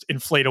it'll just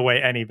inflate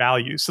away any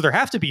value. So there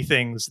have to be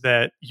things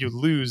that you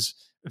lose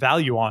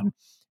value on.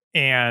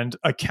 And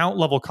account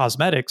level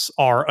cosmetics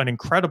are an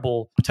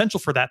incredible potential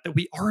for that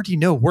we already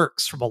know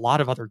works from a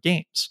lot of other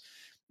games.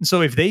 And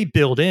so if they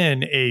build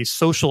in a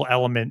social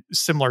element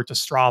similar to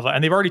Strava,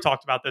 and they've already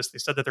talked about this, they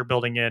said that they're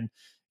building in,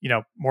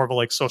 more of a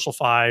like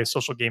SocialFi,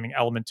 social gaming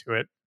element to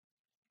it.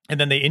 And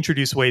then they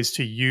introduce ways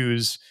to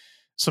use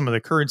some of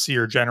the currency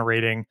you're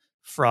generating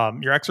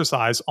from your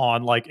exercise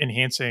on like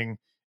enhancing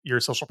your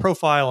social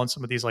profile and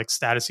some of these like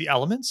statusy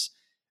elements.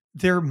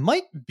 There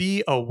might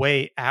be a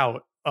way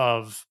out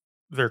of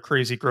their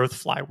crazy growth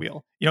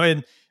flywheel.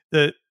 And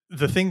the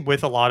thing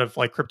with a lot of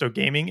like crypto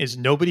gaming is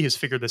nobody has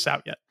figured this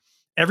out yet.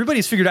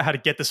 Everybody's figured out how to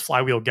get this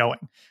flywheel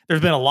going.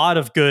 There's been a lot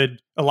of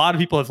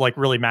people have like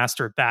really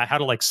mastered that, how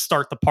to like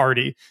start the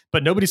party,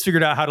 but nobody's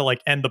figured out how to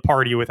like end the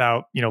party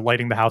without,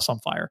 lighting the house on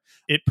fire.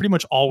 It pretty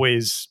much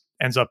always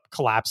ends up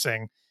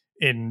collapsing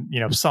in,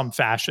 some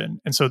fashion.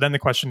 And so then the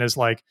question is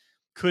like,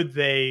 could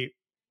they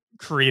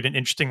create an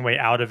interesting way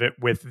out of it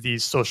with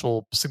these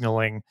social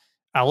signaling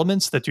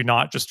elements that do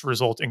not just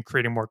result in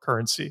creating more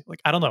currency? Like,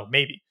 I don't know,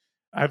 maybe.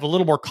 I have a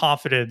little more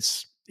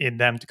confidence in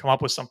them to come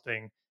up with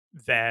something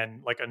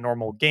than like a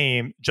normal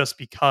game, just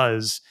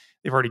because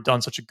they've already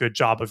done such a good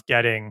job of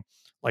getting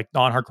like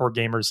non-hardcore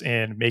gamers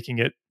in, making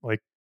it like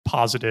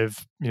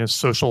positive,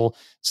 social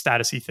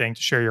statusy thing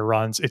to share your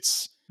runs.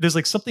 There's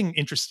like something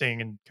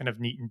interesting and kind of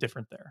neat and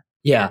different there.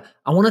 Yeah.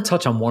 I want to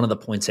touch on one of the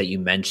points that you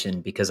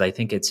mentioned, because I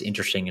think it's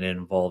interesting and it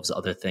involves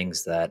other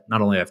things that not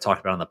only I've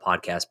talked about on the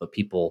podcast, but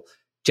people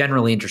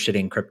generally interested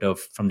in crypto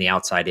from the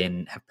outside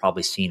in have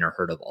probably seen or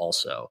heard of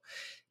also.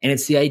 And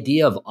it's the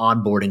idea of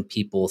onboarding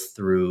people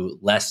through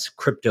less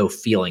crypto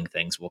feeling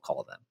things, we'll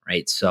call them,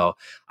 right? So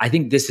I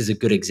think this is a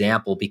good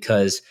example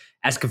because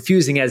as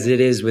confusing as it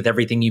is with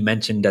everything you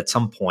mentioned at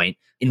some point,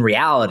 in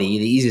reality,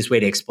 the easiest way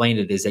to explain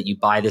it is that you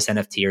buy this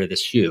NFT or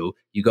this shoe,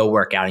 you go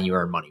work out and you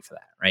earn money for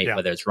that, right? Yeah.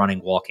 Whether it's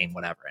running, walking,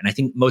 whatever. And I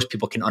think most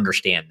people can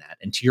understand that.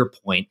 And to your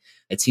point,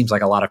 it seems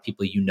like a lot of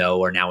people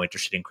are now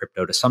interested in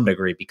crypto to some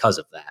degree because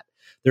of that.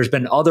 There's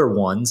been other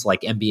ones like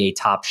NBA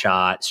Top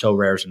Shot, So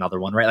Rare is another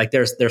one, right? Like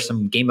there's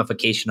some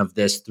gamification of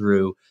this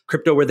through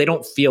crypto where they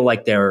don't feel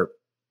like they're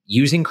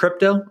using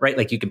crypto, right?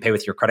 Like you can pay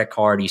with your credit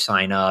card, you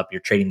sign up, you're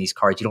trading these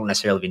cards. You don't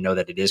necessarily even know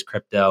that it is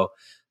crypto.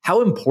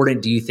 How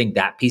important do you think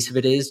that piece of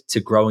it is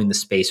to growing the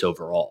space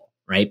overall,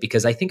 right?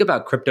 Because I think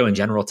about crypto in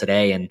general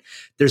today, and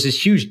there's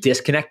this huge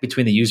disconnect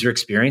between the user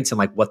experience and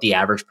like what the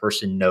average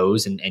person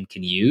knows and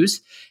can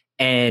use.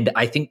 And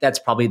I think that's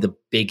probably the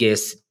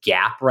biggest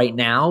gap right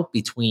now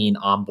between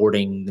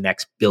onboarding the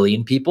next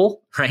billion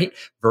people, right,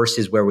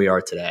 versus where we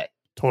are today.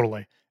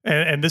 Totally.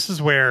 And this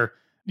is where,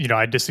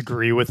 I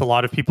disagree with a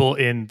lot of people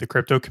in the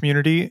crypto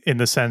community in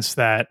the sense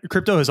that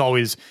crypto has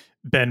always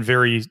been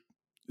very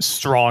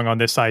strong on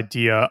this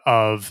idea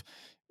of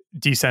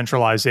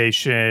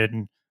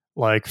decentralization,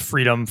 like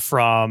freedom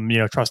from,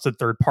 trusted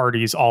third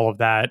parties, all of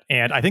that.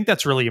 And I think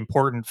that's really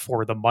important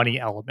for the money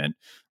element,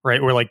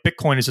 right? Where like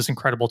Bitcoin is just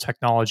incredible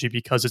technology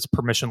because it's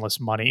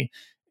permissionless money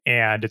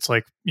and it's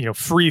like,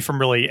 free from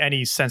really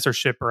any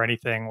censorship or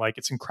anything. Like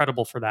it's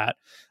incredible for that.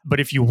 But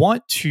if you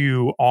want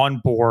to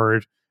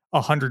onboard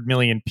 100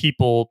 million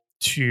people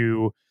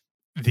to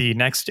the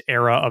next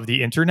era of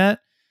the internet,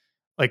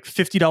 like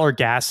 $50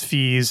 gas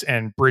fees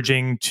and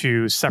bridging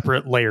to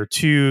separate layer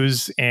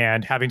twos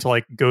and having to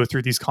like go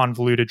through these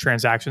convoluted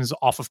transactions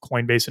off of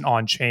Coinbase and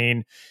on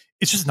chain,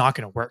 it's just not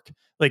going to work.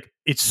 Like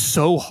it's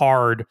so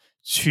hard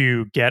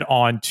to get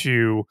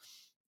onto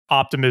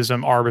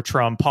Optimism,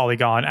 Arbitrum,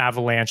 Polygon,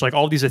 Avalanche, like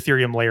all these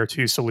Ethereum layer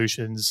 2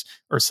 solutions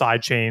or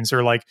side chains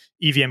or like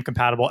EVM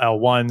compatible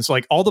L1s,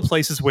 like all the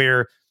places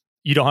where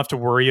you don't have to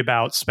worry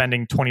about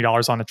spending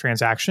 $20 on a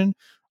transaction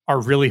are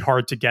really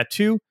hard to get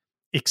to,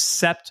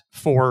 except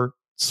for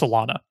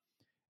Solana.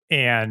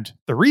 And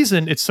the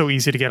reason it's so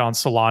easy to get on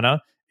Solana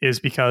is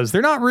because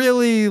they're not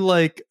really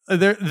like,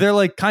 they're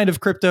like kind of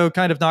crypto,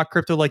 kind of not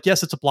crypto. Like,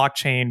 yes, it's a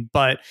blockchain,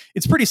 but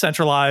it's pretty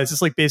centralized.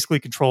 It's like basically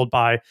controlled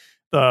by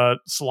the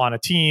Solana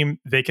team.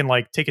 They can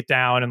like take it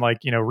down and like,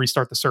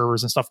 restart the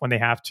servers and stuff when they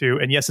have to.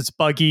 And yes, it's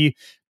buggy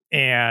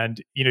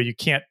and, you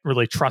can't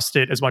really trust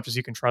it as much as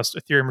you can trust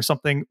Ethereum or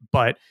something,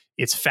 but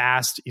it's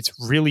fast. It's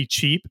really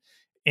cheap.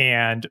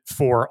 And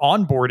for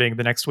onboarding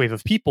the next wave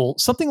of people,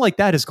 something like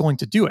that is going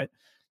to do it.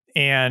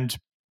 And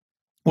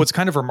what's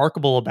kind of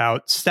remarkable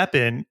about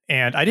STEPN,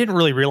 and I didn't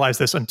really realize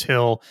this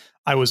until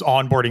I was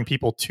onboarding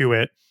people to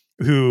it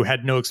who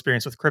had no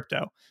experience with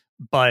crypto,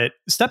 but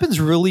STEPN's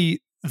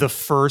really the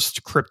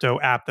first crypto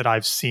app that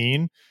I've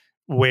seen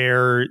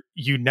where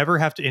you never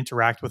have to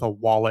interact with a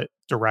wallet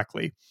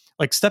directly.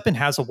 Like STEPN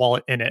has a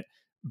wallet in it,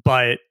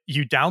 but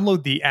you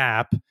download the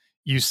app,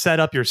 you set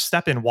up your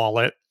STEPN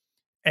wallet,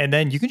 and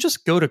then you can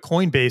just go to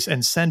Coinbase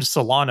and send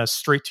Solana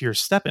straight to your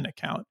STEPN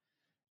account.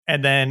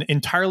 And then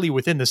entirely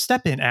within the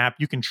STEPN app,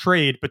 you can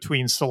trade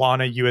between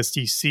Solana,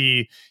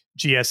 USDC,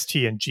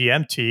 GST, and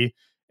GMT.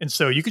 And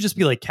so you could just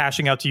be like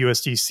cashing out to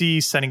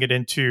USDC, sending it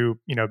into,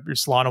 your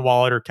Solana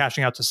wallet, or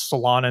cashing out to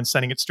Solana and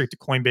sending it straight to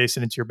Coinbase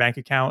and into your bank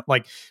account.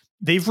 Like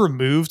they've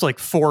removed like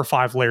 4 or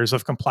 5 layers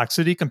of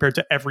complexity compared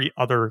to every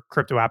other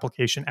crypto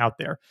application out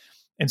there.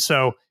 And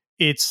so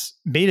it's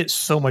made it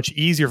so much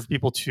easier for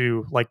people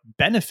to like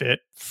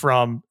benefit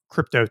from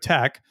crypto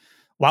tech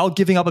while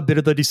giving up a bit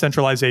of the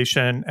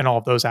decentralization and all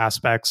of those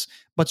aspects,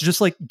 but to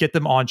just like get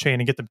them on chain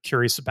and get them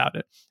curious about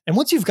it. And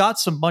once you've got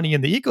some money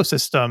in the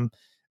ecosystem,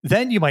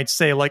 then you might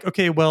say like,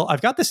 okay, well,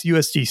 I've got this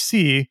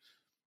USDC.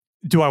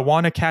 Do I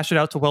want to cash it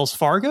out to Wells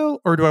Fargo,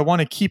 or do I want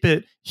to keep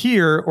it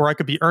here, or I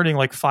could be earning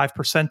like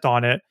 5%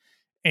 on it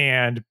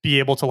and be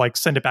able to like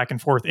send it back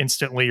and forth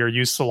instantly, or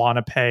use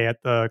Solana Pay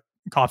at the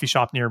coffee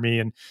shop near me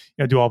and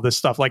do all this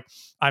stuff. Like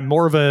I'm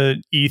more of a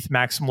ETH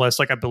maximalist.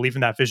 Like I believe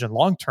in that vision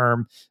long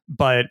term,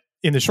 but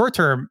in the short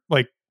term,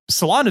 like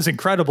Solana is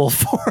incredible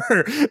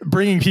for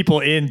bringing people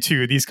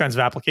into these kinds of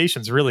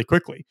applications really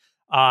quickly.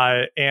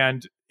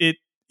 And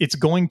it's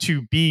going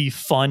to be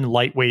fun,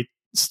 lightweight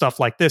stuff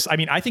like this. I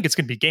mean, I think it's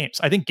going to be games.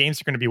 I think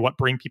games are going to be what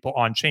bring people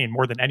on chain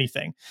more than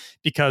anything,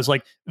 because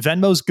like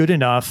Venmo's good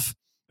enough.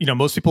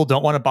 Most people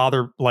don't want to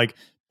bother like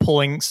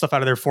pulling stuff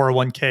out of their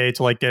 401k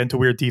to like get into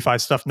weird DeFi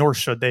stuff, nor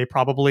should they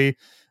probably,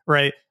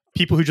 right?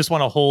 People who just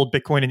want to hold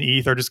Bitcoin and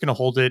ETH are just going to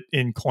hold it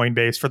in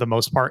Coinbase for the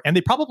most part. And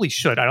they probably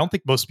should. I don't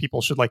think most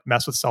people should like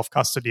mess with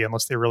self-custody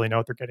unless they really know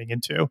what they're getting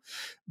into.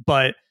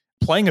 But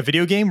playing a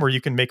video game where you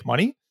can make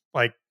money,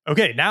 like,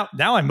 okay, now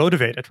I'm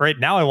motivated, right?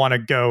 Now I want to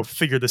go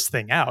figure this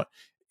thing out.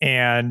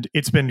 And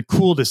it's been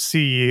cool to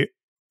see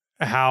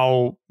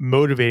how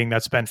motivating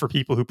that's been for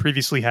people who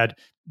previously had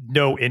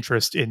no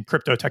interest in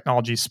crypto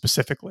technology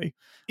specifically.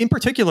 In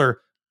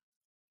particular,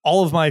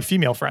 all of my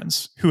female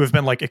friends who have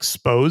been like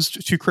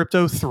exposed to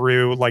crypto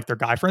through like their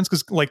guy friends,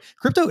 because like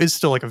crypto is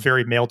still like a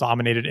very male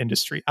dominated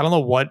industry. I don't know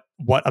what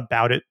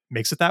about it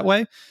makes it that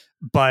way,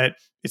 but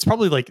it's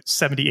probably like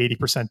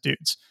 70-80%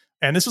 dudes.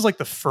 And this is like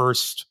the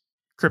first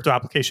crypto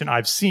application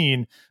I've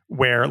seen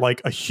where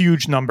like a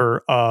huge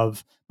number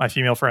of my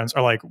female friends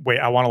are like, wait,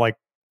 I want to like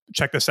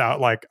check this out.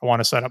 Like I want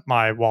to set up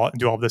my wallet and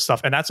do all this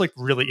stuff. And that's like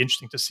really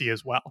interesting to see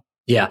as well.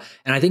 Yeah.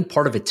 And I think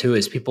part of it too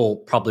is people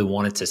probably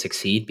want it to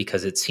succeed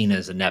because it's seen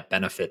as a net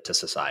benefit to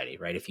society,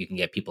 right? If you can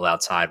get people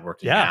outside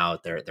working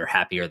out, they're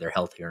happier, they're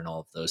healthier, and all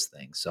of those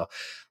things. So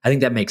I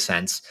think that makes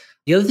sense.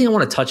 The other thing I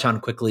want to touch on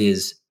quickly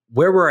is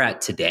where we're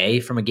at today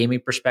from a gaming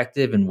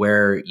perspective and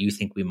where you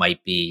think we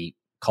might be,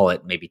 call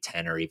it maybe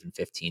 10 or even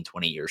 15,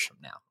 20 years from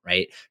now,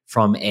 right?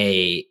 From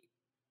a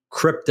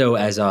crypto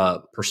as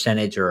a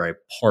percentage or a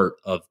part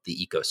of the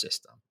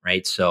ecosystem,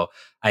 right? So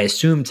I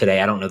assume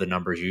today, I don't know the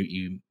numbers,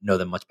 you know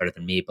them much better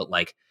than me, but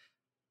like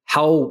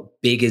how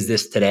big is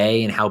this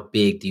today and how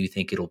big do you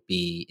think it'll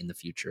be in the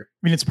future? I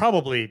mean, it's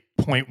probably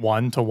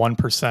 0.1 to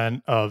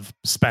 1% of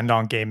spend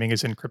on gaming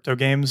is in crypto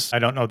games. I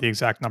don't know the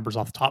exact numbers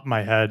off the top of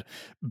my head,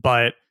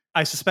 but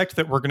I suspect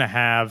that we're going to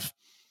have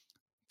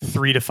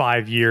 3 to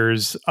 5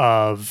 years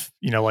of,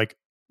 like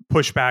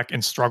pushback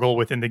and struggle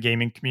within the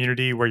gaming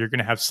community where you're going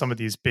to have some of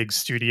these big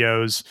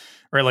studios,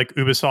 right? Like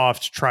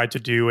Ubisoft tried to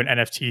do an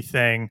NFT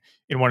thing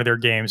in one of their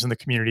games and the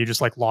community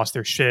just like lost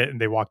their shit and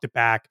they walked it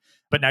back.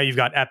 But now you've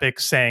got Epic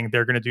saying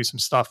they're going to do some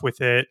stuff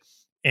with it.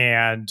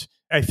 And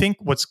I think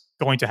what's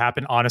going to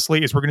happen,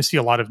 honestly, is we're going to see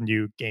a lot of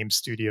new game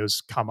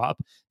studios come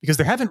up because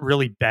there haven't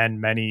really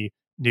been many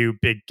new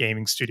big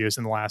gaming studios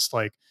in the last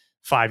like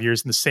 5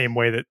 years in the same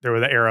way that there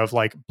were the era of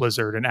like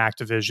Blizzard and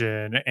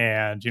Activision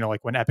and, like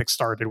when Epic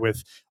started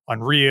with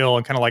Unreal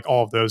and kind of like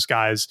all of those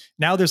guys.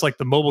 Now there's like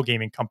the mobile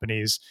gaming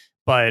companies,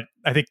 but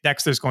I think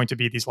next there's going to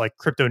be these like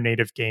crypto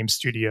native game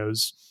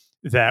studios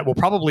that will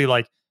probably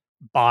like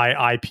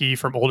buy IP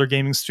from older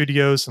gaming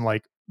studios and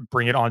like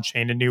bring it on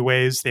chain in new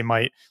ways. They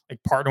might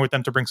like partner with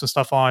them to bring some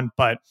stuff on,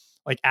 but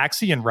like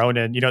Axie and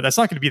Ronin, that's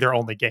not going to be their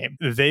only game.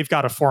 They've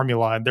got a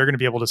formula and they're going to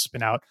be able to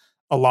spin out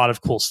a lot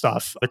of cool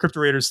stuff. The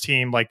Crypto Raiders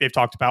team, like they've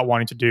talked about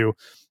wanting to do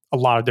a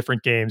lot of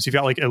different games. You've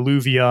got like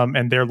Illuvium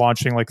and they're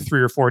launching like 3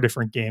 or 4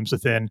 different games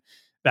within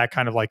that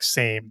kind of like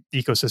same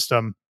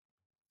ecosystem.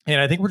 And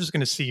I think we're just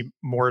going to see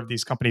more of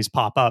these companies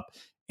pop up.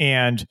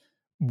 And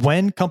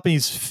when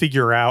companies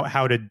figure out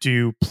how to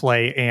do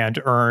play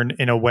and earn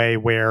in a way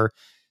where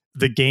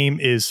the game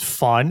is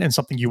fun and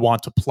something you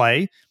want to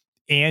play,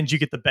 and you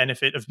get the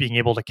benefit of being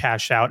able to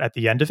cash out at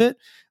the end of it,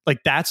 like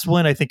that's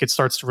when I think it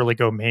starts to really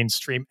go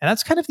mainstream. And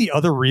that's kind of the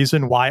other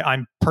reason why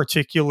I'm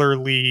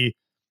particularly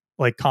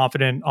like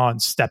confident on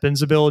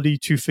Steppen's ability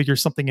to figure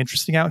something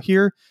interesting out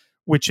here,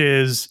 which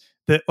is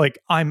that like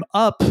I'm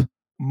up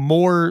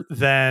more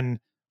than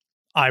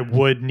I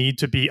would need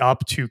to be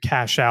up to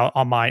cash out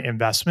on my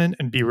investment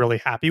and be really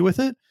happy with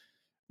it.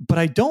 But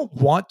I don't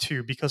want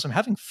to because I'm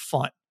having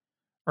fun,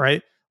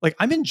 right? Like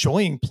I'm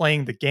enjoying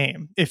playing the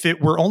game. If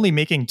it were only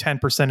making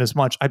 10% as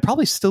much, I'd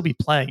probably still be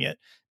playing it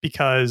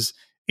because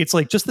it's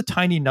like just the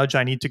tiny nudge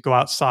I need to go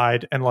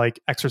outside and like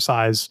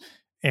exercise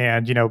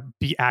and,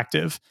 be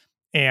active.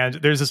 And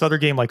there's this other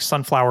game like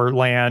Sunflower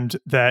Land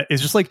that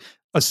is just like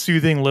a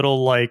soothing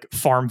little like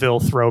Farmville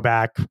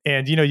throwback.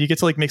 And, you get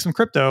to like make some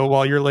crypto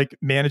while you're like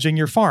managing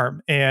your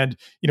farm. And,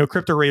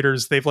 Crypto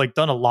Raiders, they've like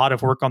done a lot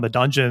of work on the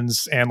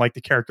dungeons and like the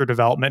character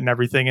development and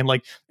everything. And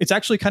like, it's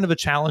actually kind of a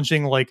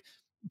challenging, like,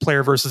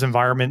 player versus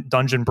environment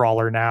dungeon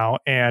brawler now,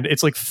 and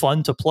it's like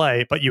fun to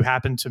play, but you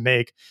happen to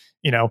make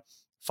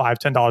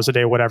 $5-10 a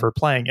day whatever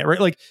playing it, right?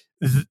 Like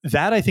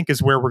that I think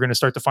is where we're going to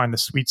start to find the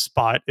sweet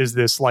spot, is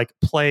this like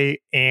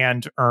play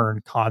and earn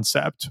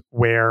concept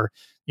where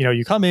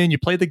you come in, you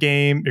play the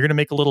game, you're going to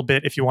make a little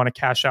bit if you want to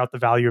cash out the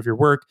value of your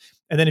work,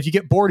 and then if you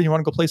get bored and you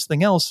want to go play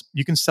something else,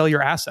 you can sell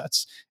your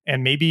assets,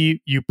 and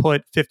maybe you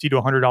put $50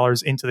 to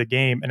 $100 into the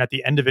game, and at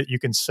the end of it you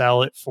can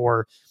sell it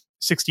for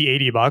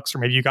 $60-$80, or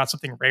maybe you got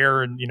something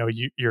rare and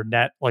you're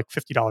net like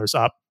 $50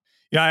 up.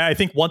 I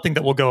think one thing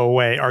that will go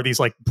away are these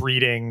like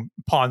breeding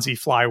Ponzi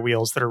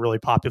flywheels that are really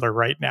popular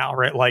right now,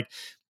 right? Like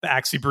the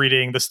Axie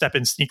breeding, the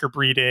Steppen sneaker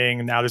breeding,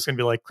 and now there's going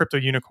to be like crypto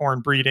unicorn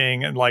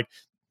breeding, and like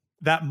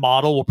that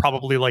model will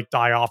probably like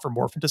die off or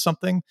morph into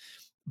something.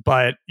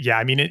 But yeah,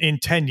 I mean, in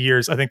 10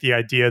 years, I think the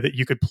idea that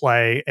you could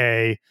play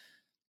a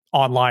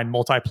online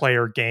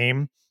multiplayer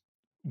game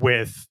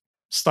with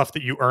stuff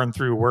that you earn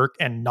through work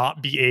and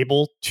not be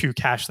able to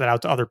cash that out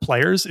to other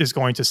players is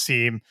going to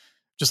seem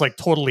just like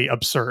totally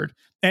absurd.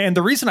 And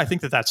the reason I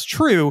think that that's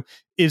true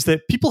is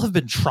that people have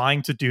been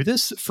trying to do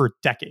this for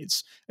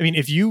decades. I mean,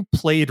 if you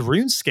played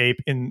RuneScape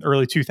in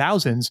early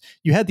 2000s,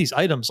 you had these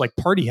items like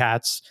party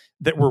hats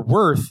that were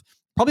worth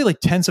probably like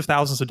tens of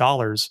thousands of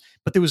dollars,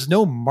 but there was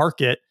no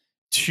market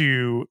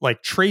to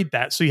like trade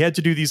that. So you had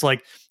to do these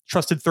like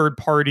trusted third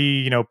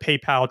party,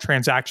 PayPal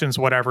transactions,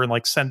 whatever, and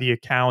like send the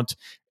account.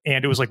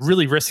 And it was like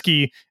really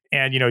risky.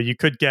 And, you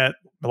could get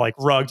like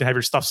rugged and have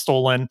your stuff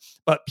stolen,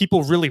 but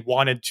people really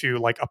wanted to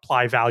like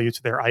apply value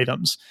to their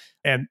items.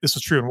 And this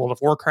was true in World of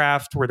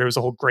Warcraft, where there was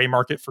a whole gray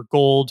market for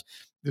gold.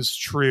 This is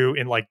true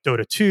in like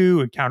Dota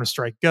 2 and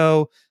Counter-Strike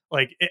Go.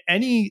 Like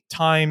any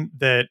time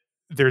that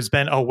there's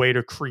been a way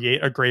to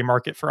create a gray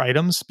market for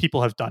items,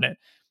 people have done it.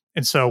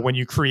 And so when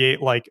you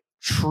create like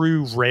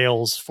true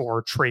rails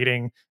for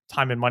trading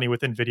time and money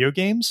within video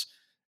games,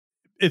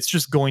 it's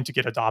just going to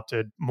get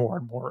adopted more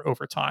and more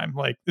over time.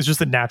 Like it's just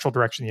the natural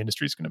direction the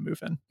industry is going to move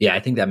in. Yeah, I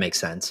think that makes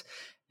sense.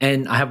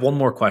 And I have one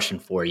more question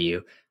for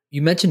you.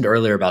 You mentioned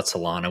earlier about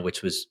Solana,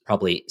 which was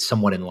probably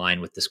somewhat in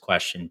line with this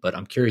question, but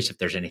I'm curious if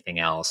there's anything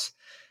else.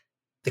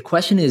 The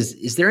question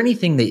is there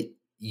anything that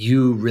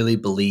you really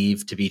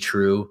believe to be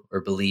true or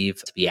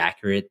believe to be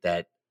accurate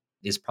that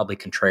is probably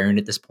contrarian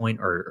at this point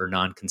or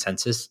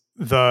non-consensus?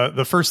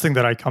 The first thing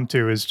that I come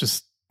to is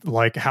just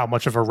like how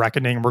much of a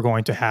reckoning we're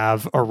going to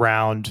have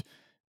around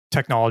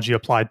technology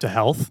applied to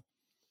health.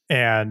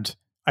 And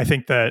I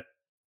think that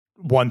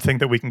one thing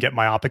that we can get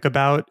myopic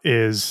about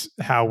is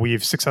how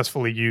we've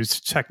successfully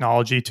used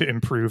technology to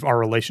improve our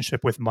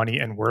relationship with money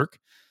and work.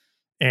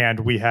 And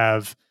we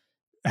have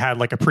had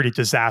like a pretty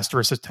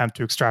disastrous attempt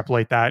to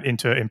extrapolate that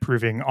into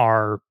improving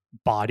our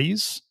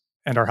bodies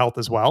and our health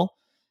as well.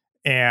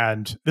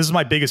 And this is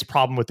my biggest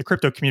problem with the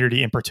crypto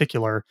community in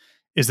particular,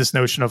 is this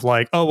notion of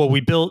like, oh, well,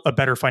 we built a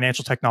better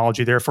financial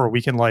technology, therefore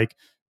we can like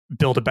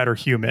build a better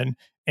human.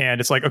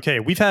 And it's like, okay,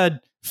 we've had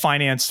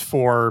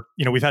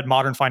we've had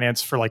modern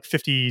finance for like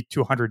 50 to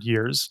 100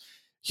 years.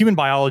 Human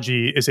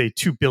biology is a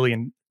 2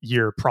 billion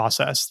year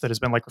process that has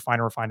been like refined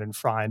and refined and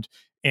refined.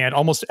 And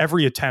almost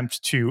every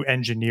attempt to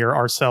engineer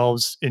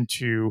ourselves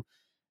into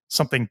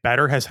something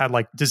better has had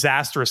like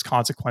disastrous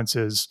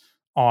consequences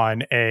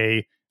on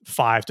a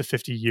 5 to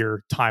 50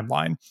 year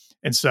timeline.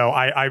 And so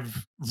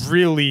I've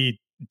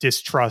really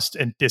distrust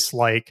and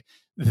dislike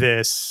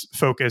this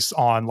focus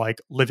on like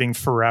living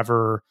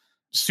forever,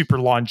 super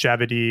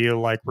longevity,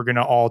 like we're going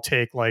to all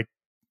take like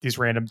these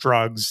random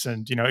drugs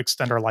and,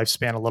 extend our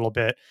lifespan a little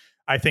bit.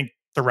 I think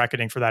the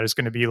reckoning for that is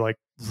going to be like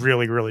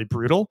really, really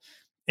brutal.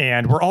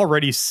 And we're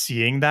already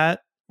seeing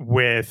that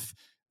with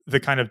the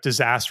kind of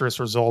disastrous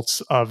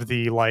results of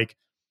the like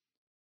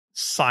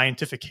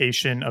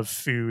scientification of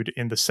food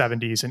in the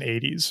 70s and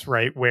 80s,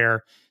 right?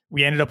 Where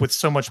we ended up with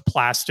so much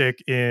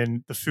plastic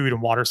in the food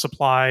and water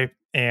supply,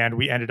 and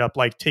we ended up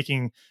like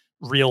taking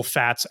real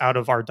fats out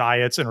of our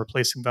diets and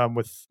replacing them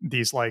with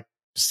these like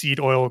seed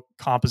oil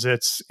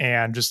composites,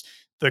 and just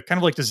the kind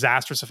of like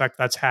disastrous effect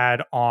that's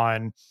had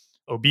on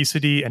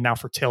obesity and now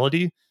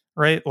fertility,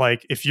 right?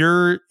 Like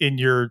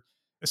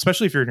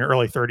especially if you're in your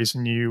early 30s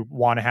and you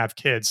want to have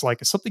kids,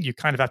 like it's something you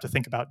kind of have to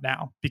think about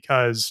now,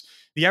 because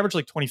the average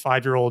like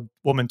 25-year-old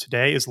woman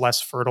today is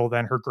less fertile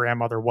than her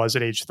grandmother was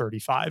at age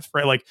 35,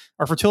 right? Like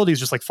our fertility is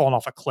just like falling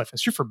off a cliff.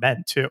 It's true for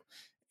men too.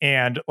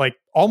 And like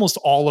almost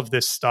all of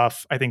this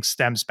stuff, I think,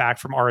 stems back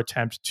from our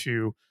attempt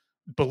to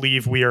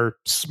believe we are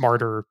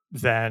smarter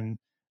than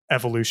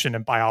evolution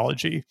and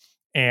biology.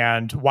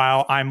 And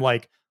while I'm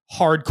like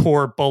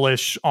hardcore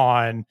bullish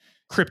on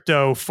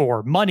crypto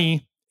for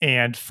money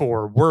and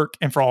for work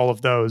and for all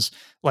of those,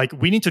 like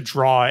we need to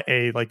draw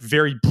a like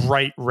very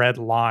bright red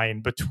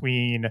line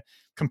between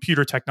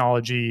computer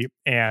technology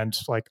and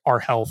like our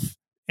health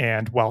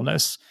and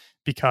wellness,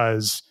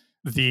 because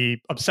the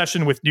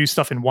obsession with new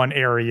stuff in one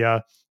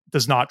area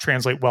does not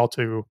translate well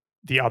to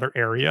the other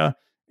area.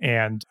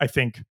 And I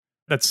think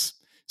that's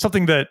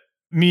something that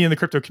me and the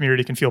crypto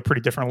community can feel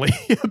pretty differently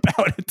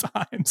about at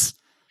times.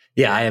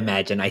 Yeah, I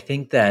imagine. I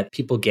think that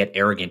people get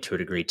arrogant to a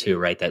degree too,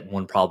 right? That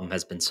one problem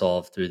has been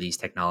solved through these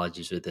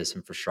technologies or this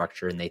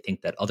infrastructure, and they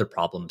think that other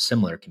problems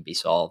similar can be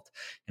solved.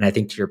 And I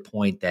think to your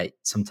point that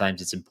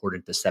sometimes it's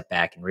important to step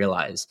back and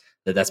realize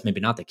that that's maybe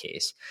not the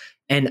case.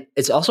 And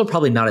it's also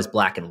probably not as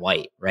black and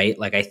white, right?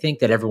 Like I think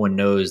that everyone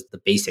knows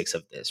the basics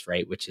of this,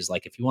 right? Which is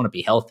like, if you want to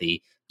be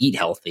healthy, eat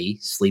healthy,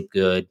 sleep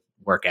good,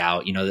 work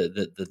out,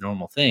 the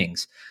normal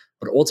things.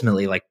 But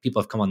ultimately, like people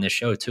have come on this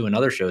show too and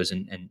other shows,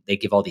 and they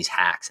give all these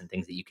hacks and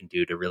things that you can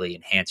do to really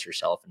enhance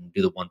yourself and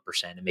do the 1%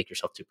 and make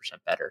yourself 2%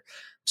 better.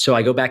 So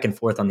I go back and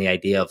forth on the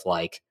idea of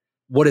like,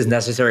 what is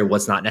necessary,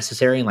 what's not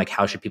necessary, and like,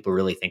 how should people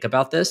really think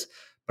about this?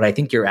 But I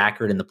think you're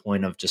accurate in the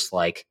point of just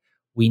like,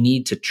 we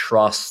need to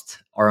trust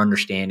our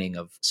understanding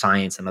of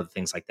science and other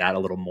things like that a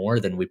little more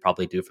than we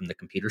probably do from the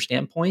computer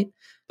standpoint.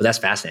 But that's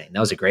fascinating.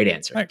 That was a great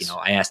answer. Thanks.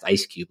 I asked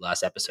Ice Cube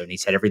last episode and he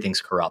said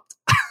everything's corrupt.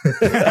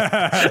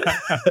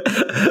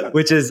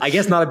 Which is, I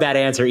guess, not a bad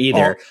answer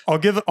either. I'll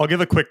give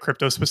a quick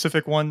crypto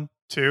specific one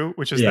too,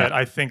 which is that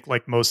I think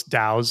like most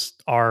DAOs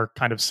are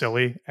kind of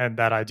silly, and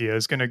that idea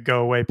is going to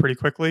go away pretty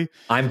quickly.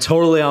 I'm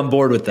totally on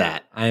board with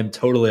that. I am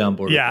totally on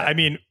board with that. I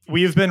mean,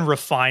 we have been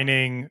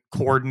refining,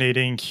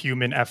 coordinating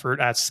human effort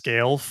at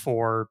scale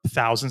for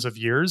thousands of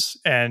years,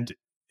 and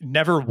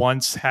never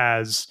once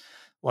has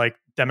like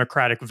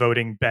democratic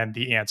voting been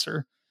the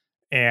answer.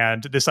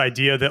 And this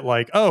idea that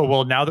like, oh,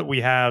 well, now that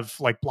we have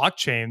like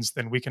blockchains,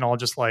 then we can all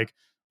just like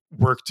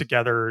work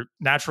together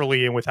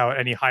naturally and without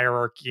any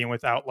hierarchy and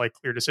without like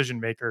clear decision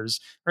makers,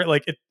 right?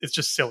 Like it's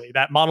just silly.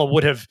 That model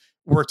would have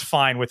worked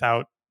fine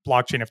without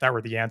blockchain if that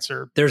were the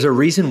answer. There's a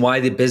reason why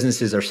the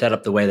businesses are set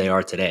up the way they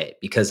are today,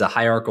 because a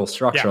hierarchical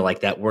structure like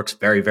that works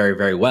very, very,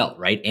 very well,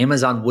 right?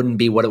 Amazon wouldn't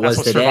be what it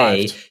was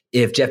today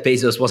if Jeff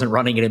Bezos wasn't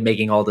running it and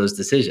making all those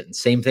decisions.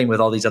 Same thing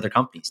with all these other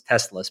companies,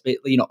 Tesla,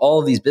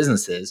 all of these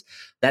businesses.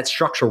 That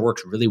structure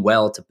works really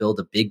well to build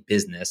a big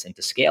business and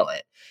to scale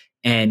it.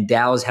 And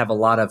DAOs have a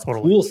lot of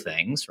cool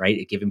things,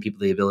 right? Giving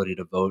people the ability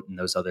to vote and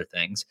those other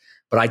things.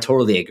 But I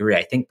totally agree.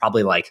 I think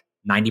probably like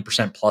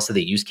 90% plus of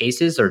the use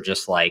cases are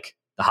just like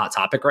the hot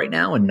topic right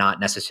now and not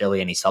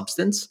necessarily any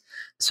substance.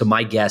 So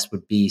my guess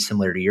would be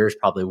similar to yours,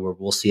 probably, where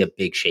we'll see a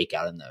big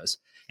shakeout in those.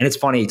 And it's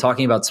funny,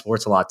 talking about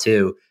sports a lot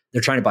too,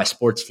 they're trying to buy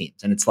sports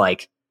teams. And it's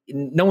like,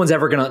 no one's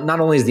ever going to, not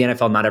only is the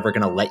NFL not ever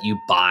going to let you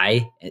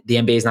buy, the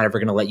NBA is not ever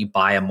going to let you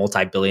buy a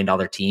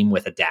multi-billion-dollar team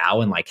with a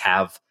DAO and like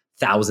have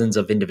thousands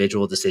of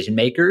individual decision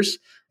makers,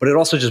 but it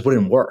also just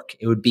wouldn't work.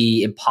 It would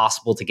be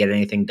impossible to get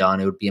anything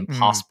done. It would be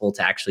impossible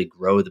to actually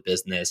grow the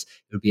business.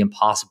 It would be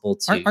impossible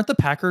to... Aren't the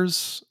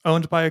Packers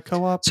owned by a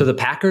co-op? So the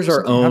Packers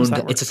are owned,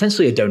 it's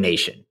essentially a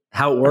donation.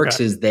 How it works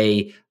is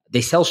they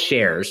sell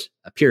shares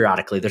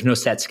periodically. There's no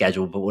set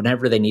schedule, but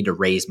whenever they need to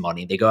raise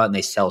money, they go out and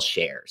they sell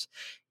shares.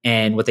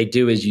 And what they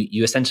do is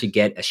you essentially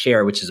get a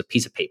share, which is a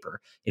piece of paper.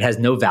 It has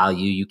no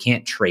value. You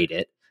can't trade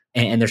it,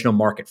 and there's no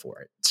market for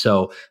it.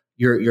 So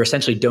you're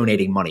essentially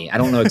donating money. I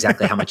don't know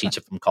exactly how much each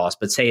of them cost,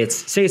 but say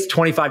it's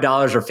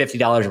 $25 or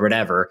 $50 or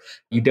whatever.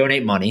 You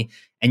donate money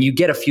and you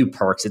get a few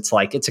perks. It's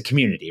like, it's a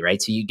community,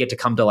 right? So you get to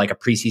come to like a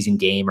preseason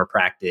game or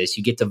practice.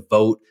 You get to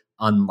vote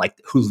on like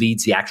who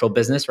leads the actual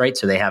business, right?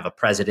 So they have a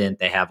president,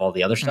 they have all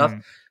the other stuff,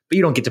 but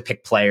you don't get to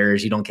pick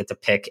players. You don't get to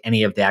pick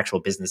any of the actual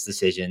business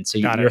decisions. So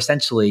you're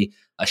essentially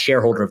a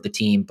shareholder of the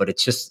team, but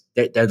it's just,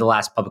 they're the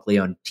last publicly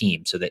owned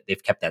team. So that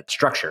they've kept that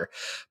structure.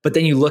 But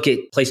then you look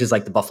at places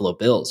like the Buffalo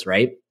Bills,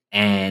 right?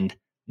 And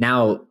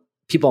now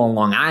people on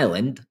Long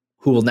Island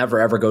who will never,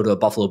 ever go to a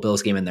Buffalo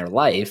Bills game in their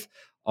life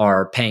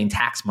are paying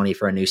tax money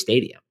for a new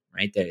stadium,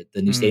 right? The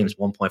new stadium is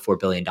 $1.4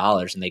 billion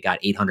and they got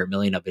 $800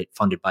 million of it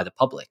funded by the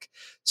public.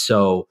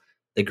 So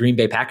the Green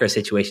Bay Packers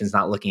situation is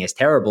not looking as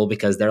terrible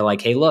because they're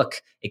like, hey,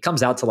 look, it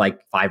comes out to like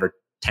 $5 or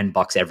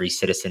 $10 every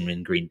citizen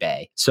in Green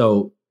Bay.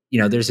 So,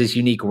 there's this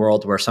unique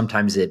world where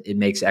sometimes it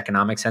makes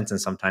economic sense and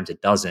sometimes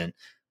it doesn't.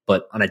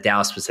 But on a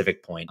DAO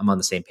specific point, I'm on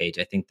the same page.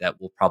 I think that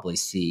we'll probably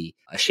see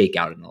a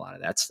shakeout in a lot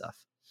of that stuff.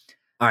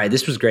 All right.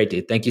 This was great,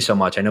 dude. Thank you so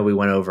much. I know we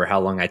went over how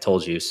long I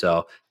told you,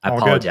 so I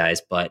apologize,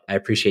 but I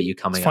appreciate you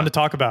coming on. It's fun to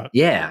talk about.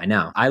 Yeah, I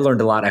know. I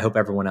learned a lot. I hope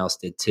everyone else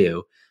did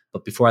too.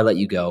 But before I let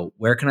you go,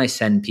 where can I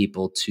send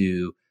people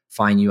to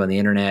find you on the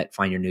internet,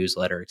 find your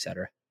newsletter, et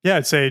cetera? Yeah,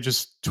 I'd say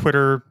just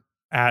Twitter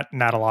at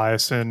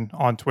Eliason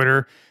on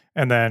Twitter.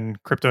 And then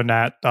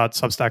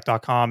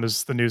cryptonat.substack.com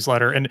is the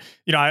newsletter. And,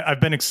 I've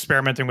been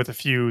experimenting with a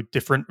few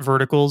different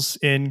verticals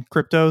in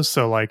crypto.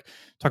 So like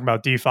talking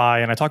about DeFi,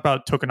 and I talk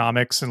about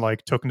tokenomics and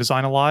like token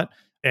design a lot.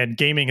 And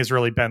gaming has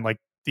really been like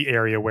the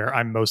area where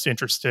I'm most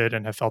interested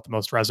and have felt the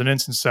most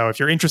resonance. And so if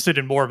you're interested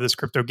in more of this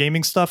crypto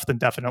gaming stuff, then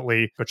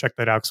definitely go check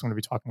that out because I'm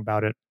going to be talking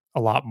about it a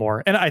lot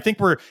more. And I think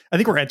we're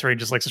entering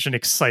just like such an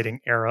exciting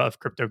era of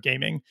crypto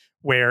gaming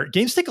where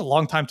games take a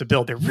long time to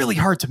build. They're really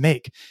hard to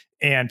make.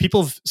 And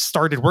people have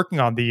started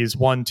working on these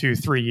 1, 2,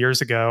 3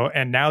 years ago.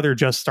 And now they're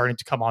just starting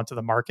to come onto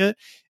the market.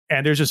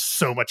 And there's just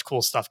so much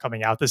cool stuff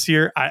coming out this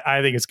year.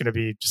 I think it's going to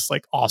be just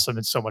like awesome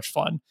and so much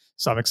fun.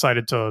 So I'm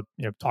excited to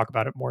talk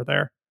about it more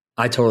there.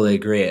 I totally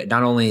agree.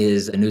 Not only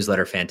is a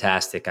newsletter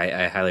fantastic,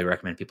 I highly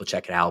recommend people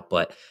check it out,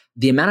 but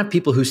the amount of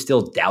people who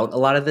still doubt a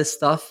lot of this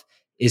stuff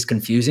is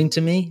confusing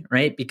to me,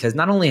 right? Because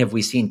not only have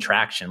we seen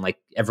traction, like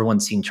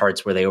everyone's seen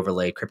charts where they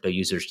overlay crypto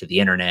users to the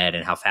internet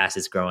and how fast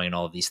it's growing and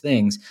all of these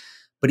things,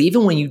 but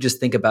even when you just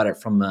think about it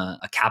from a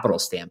capital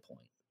standpoint,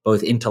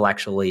 both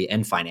intellectually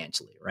and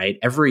financially, right?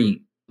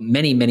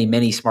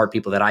 Many smart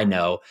people that I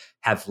know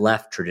have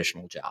left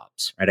traditional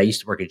jobs, right? I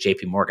used to work at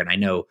JP Morgan. I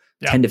know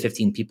 10 to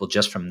 15 people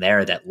just from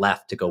there that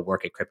left to go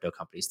work at crypto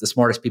companies, the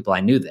smartest people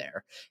I knew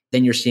there.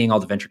 Then you're seeing all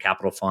the venture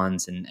capital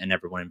funds and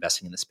everyone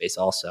investing in the space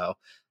also.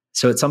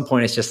 So at some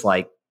point, it's just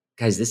like,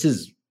 guys, this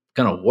is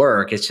going to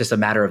work. It's just a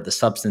matter of the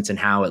substance and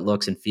how it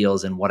looks and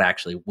feels and what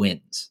actually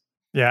wins.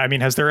 Yeah. I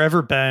mean, has there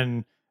ever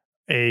been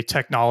a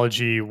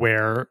technology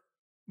where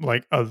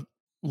like a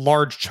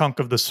large chunk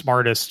of the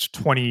smartest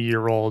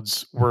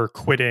 20-year-olds were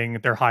quitting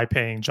their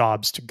high-paying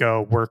jobs to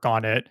go work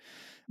on it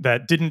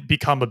that didn't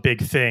become a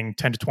big thing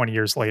 10 to 20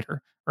 years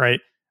later, right?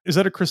 Is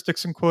that a Chris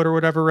Dixon quote or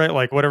whatever, right?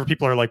 Like whatever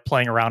people are like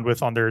playing around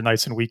with on their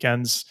nights and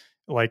weekends,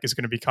 like is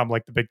going to become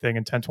like the big thing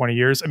in 10, 20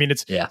 years. I mean,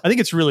 I think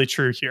it's really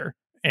true here.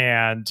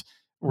 And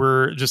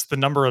we're just the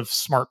number of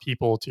smart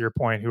people, to your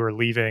point, who are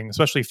leaving,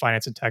 especially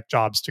finance and tech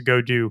jobs, to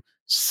go do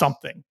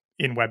something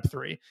in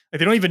Web3. Like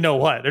they don't even know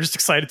what. They're just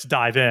excited to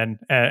dive in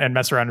and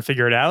mess around and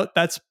figure it out.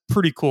 That's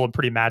pretty cool and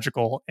pretty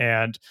magical.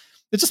 And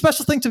it's a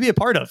special thing to be a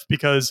part of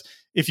because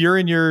if you're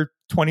in your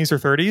 20s or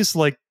 30s,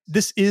 like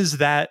this is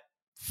that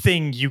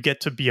thing you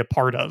get to be a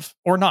part of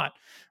or not,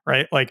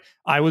 right? Like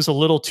I was a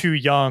little too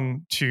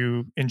young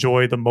to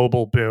enjoy the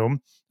mobile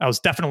boom. I was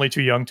definitely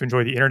too young to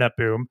enjoy the internet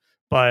boom,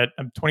 but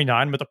I'm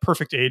 29. I'm at the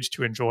perfect age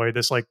to enjoy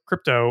this like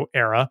crypto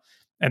era.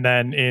 And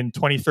then in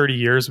 20, 30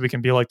 years, we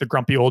can be like the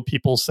grumpy old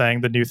people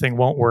saying the new thing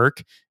won't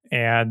work.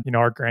 And,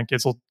 our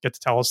grandkids will get to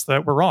tell us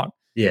that we're wrong.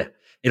 Yeah.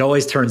 It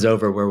always turns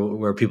over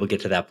where people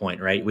get to that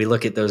point, right? We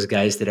look at those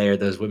guys today or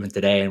those women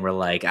today and we're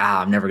like,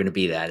 I'm never going to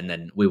be that. And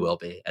then we will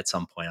be at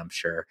some point, I'm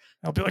sure.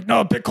 I'll be like,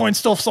 no, Bitcoin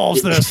still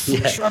solves this.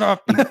 Yeah. Shut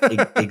up.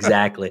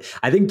 Exactly.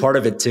 I think part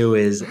of it too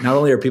is not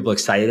only are people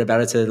excited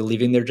about it, so they're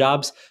leaving their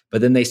jobs,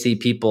 but then they see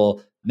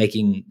people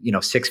making,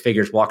 6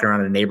 figures walking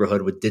around in a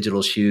neighborhood with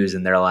digital shoes.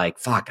 And they're like,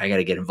 fuck, I got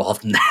to get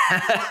involved in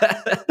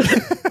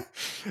that.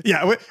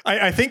 Yeah,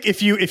 I think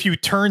if you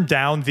turn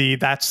down the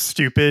that's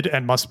stupid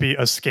and must be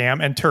a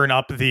scam and turn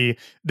up the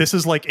this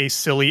is like a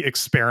silly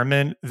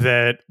experiment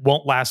that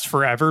won't last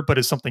forever, but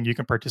is something you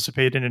can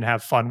participate in and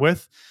have fun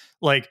with,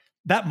 like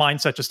that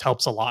mindset just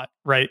helps a lot,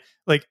 right?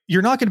 Like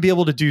you're not going to be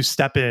able to do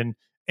step in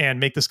and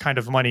make this kind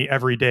of money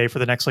every day for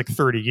the next like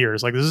 30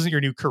 years. Like this isn't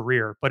your new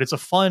career, but it's a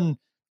fun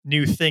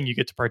new thing you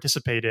get to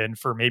participate in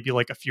for maybe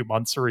like a few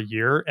months or a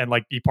year and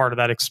like be part of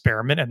that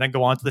experiment and then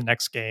go on to the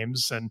next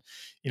games and,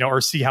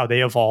 or see how they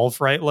evolve,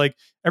 right? Like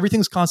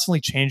everything's constantly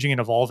changing and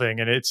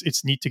evolving and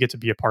it's neat to get to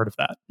be a part of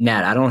that.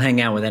 Nat, I don't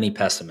hang out with any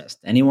pessimist.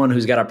 Anyone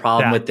who's got a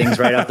problem with things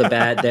right off the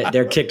bat,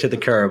 they're kicked to the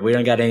curb. We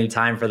don't got any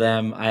time for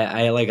them.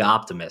 I like an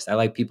optimist. I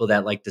like people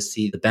that like to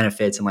see the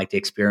benefits and like to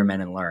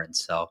experiment and learn.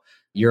 So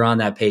you're on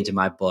that page in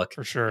my book.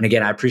 For sure. And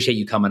again, I appreciate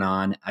you coming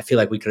on. I feel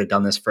like we could have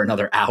done this for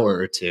another hour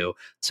or two.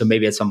 So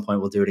maybe at some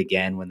point we'll do it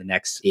again when the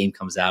next game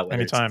comes out,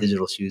 whether it's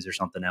digital shoes or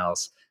something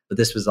else. But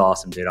this was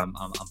awesome, dude. I'm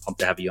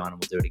pumped to have you on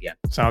and we'll do it again.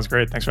 Sounds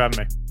great. Thanks for having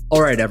me.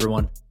 All right,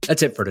 everyone.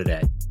 That's it for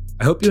today.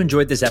 I hope you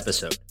enjoyed this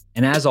episode.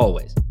 And as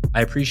always,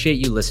 I appreciate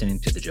you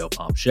listening to The Joe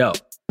Pomp Show.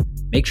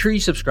 Make sure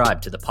you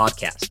subscribe to the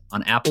podcast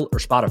on Apple or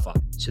Spotify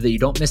so that you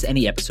don't miss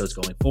any episodes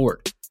going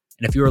forward.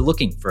 And if you are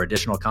looking for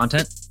additional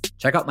content,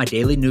 check out my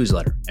daily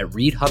newsletter at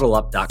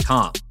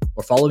readhuddleup.com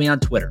or follow me on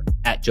Twitter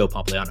at Joe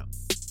Pompliano.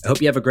 I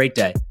hope you have a great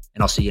day,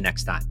 and I'll see you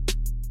next time.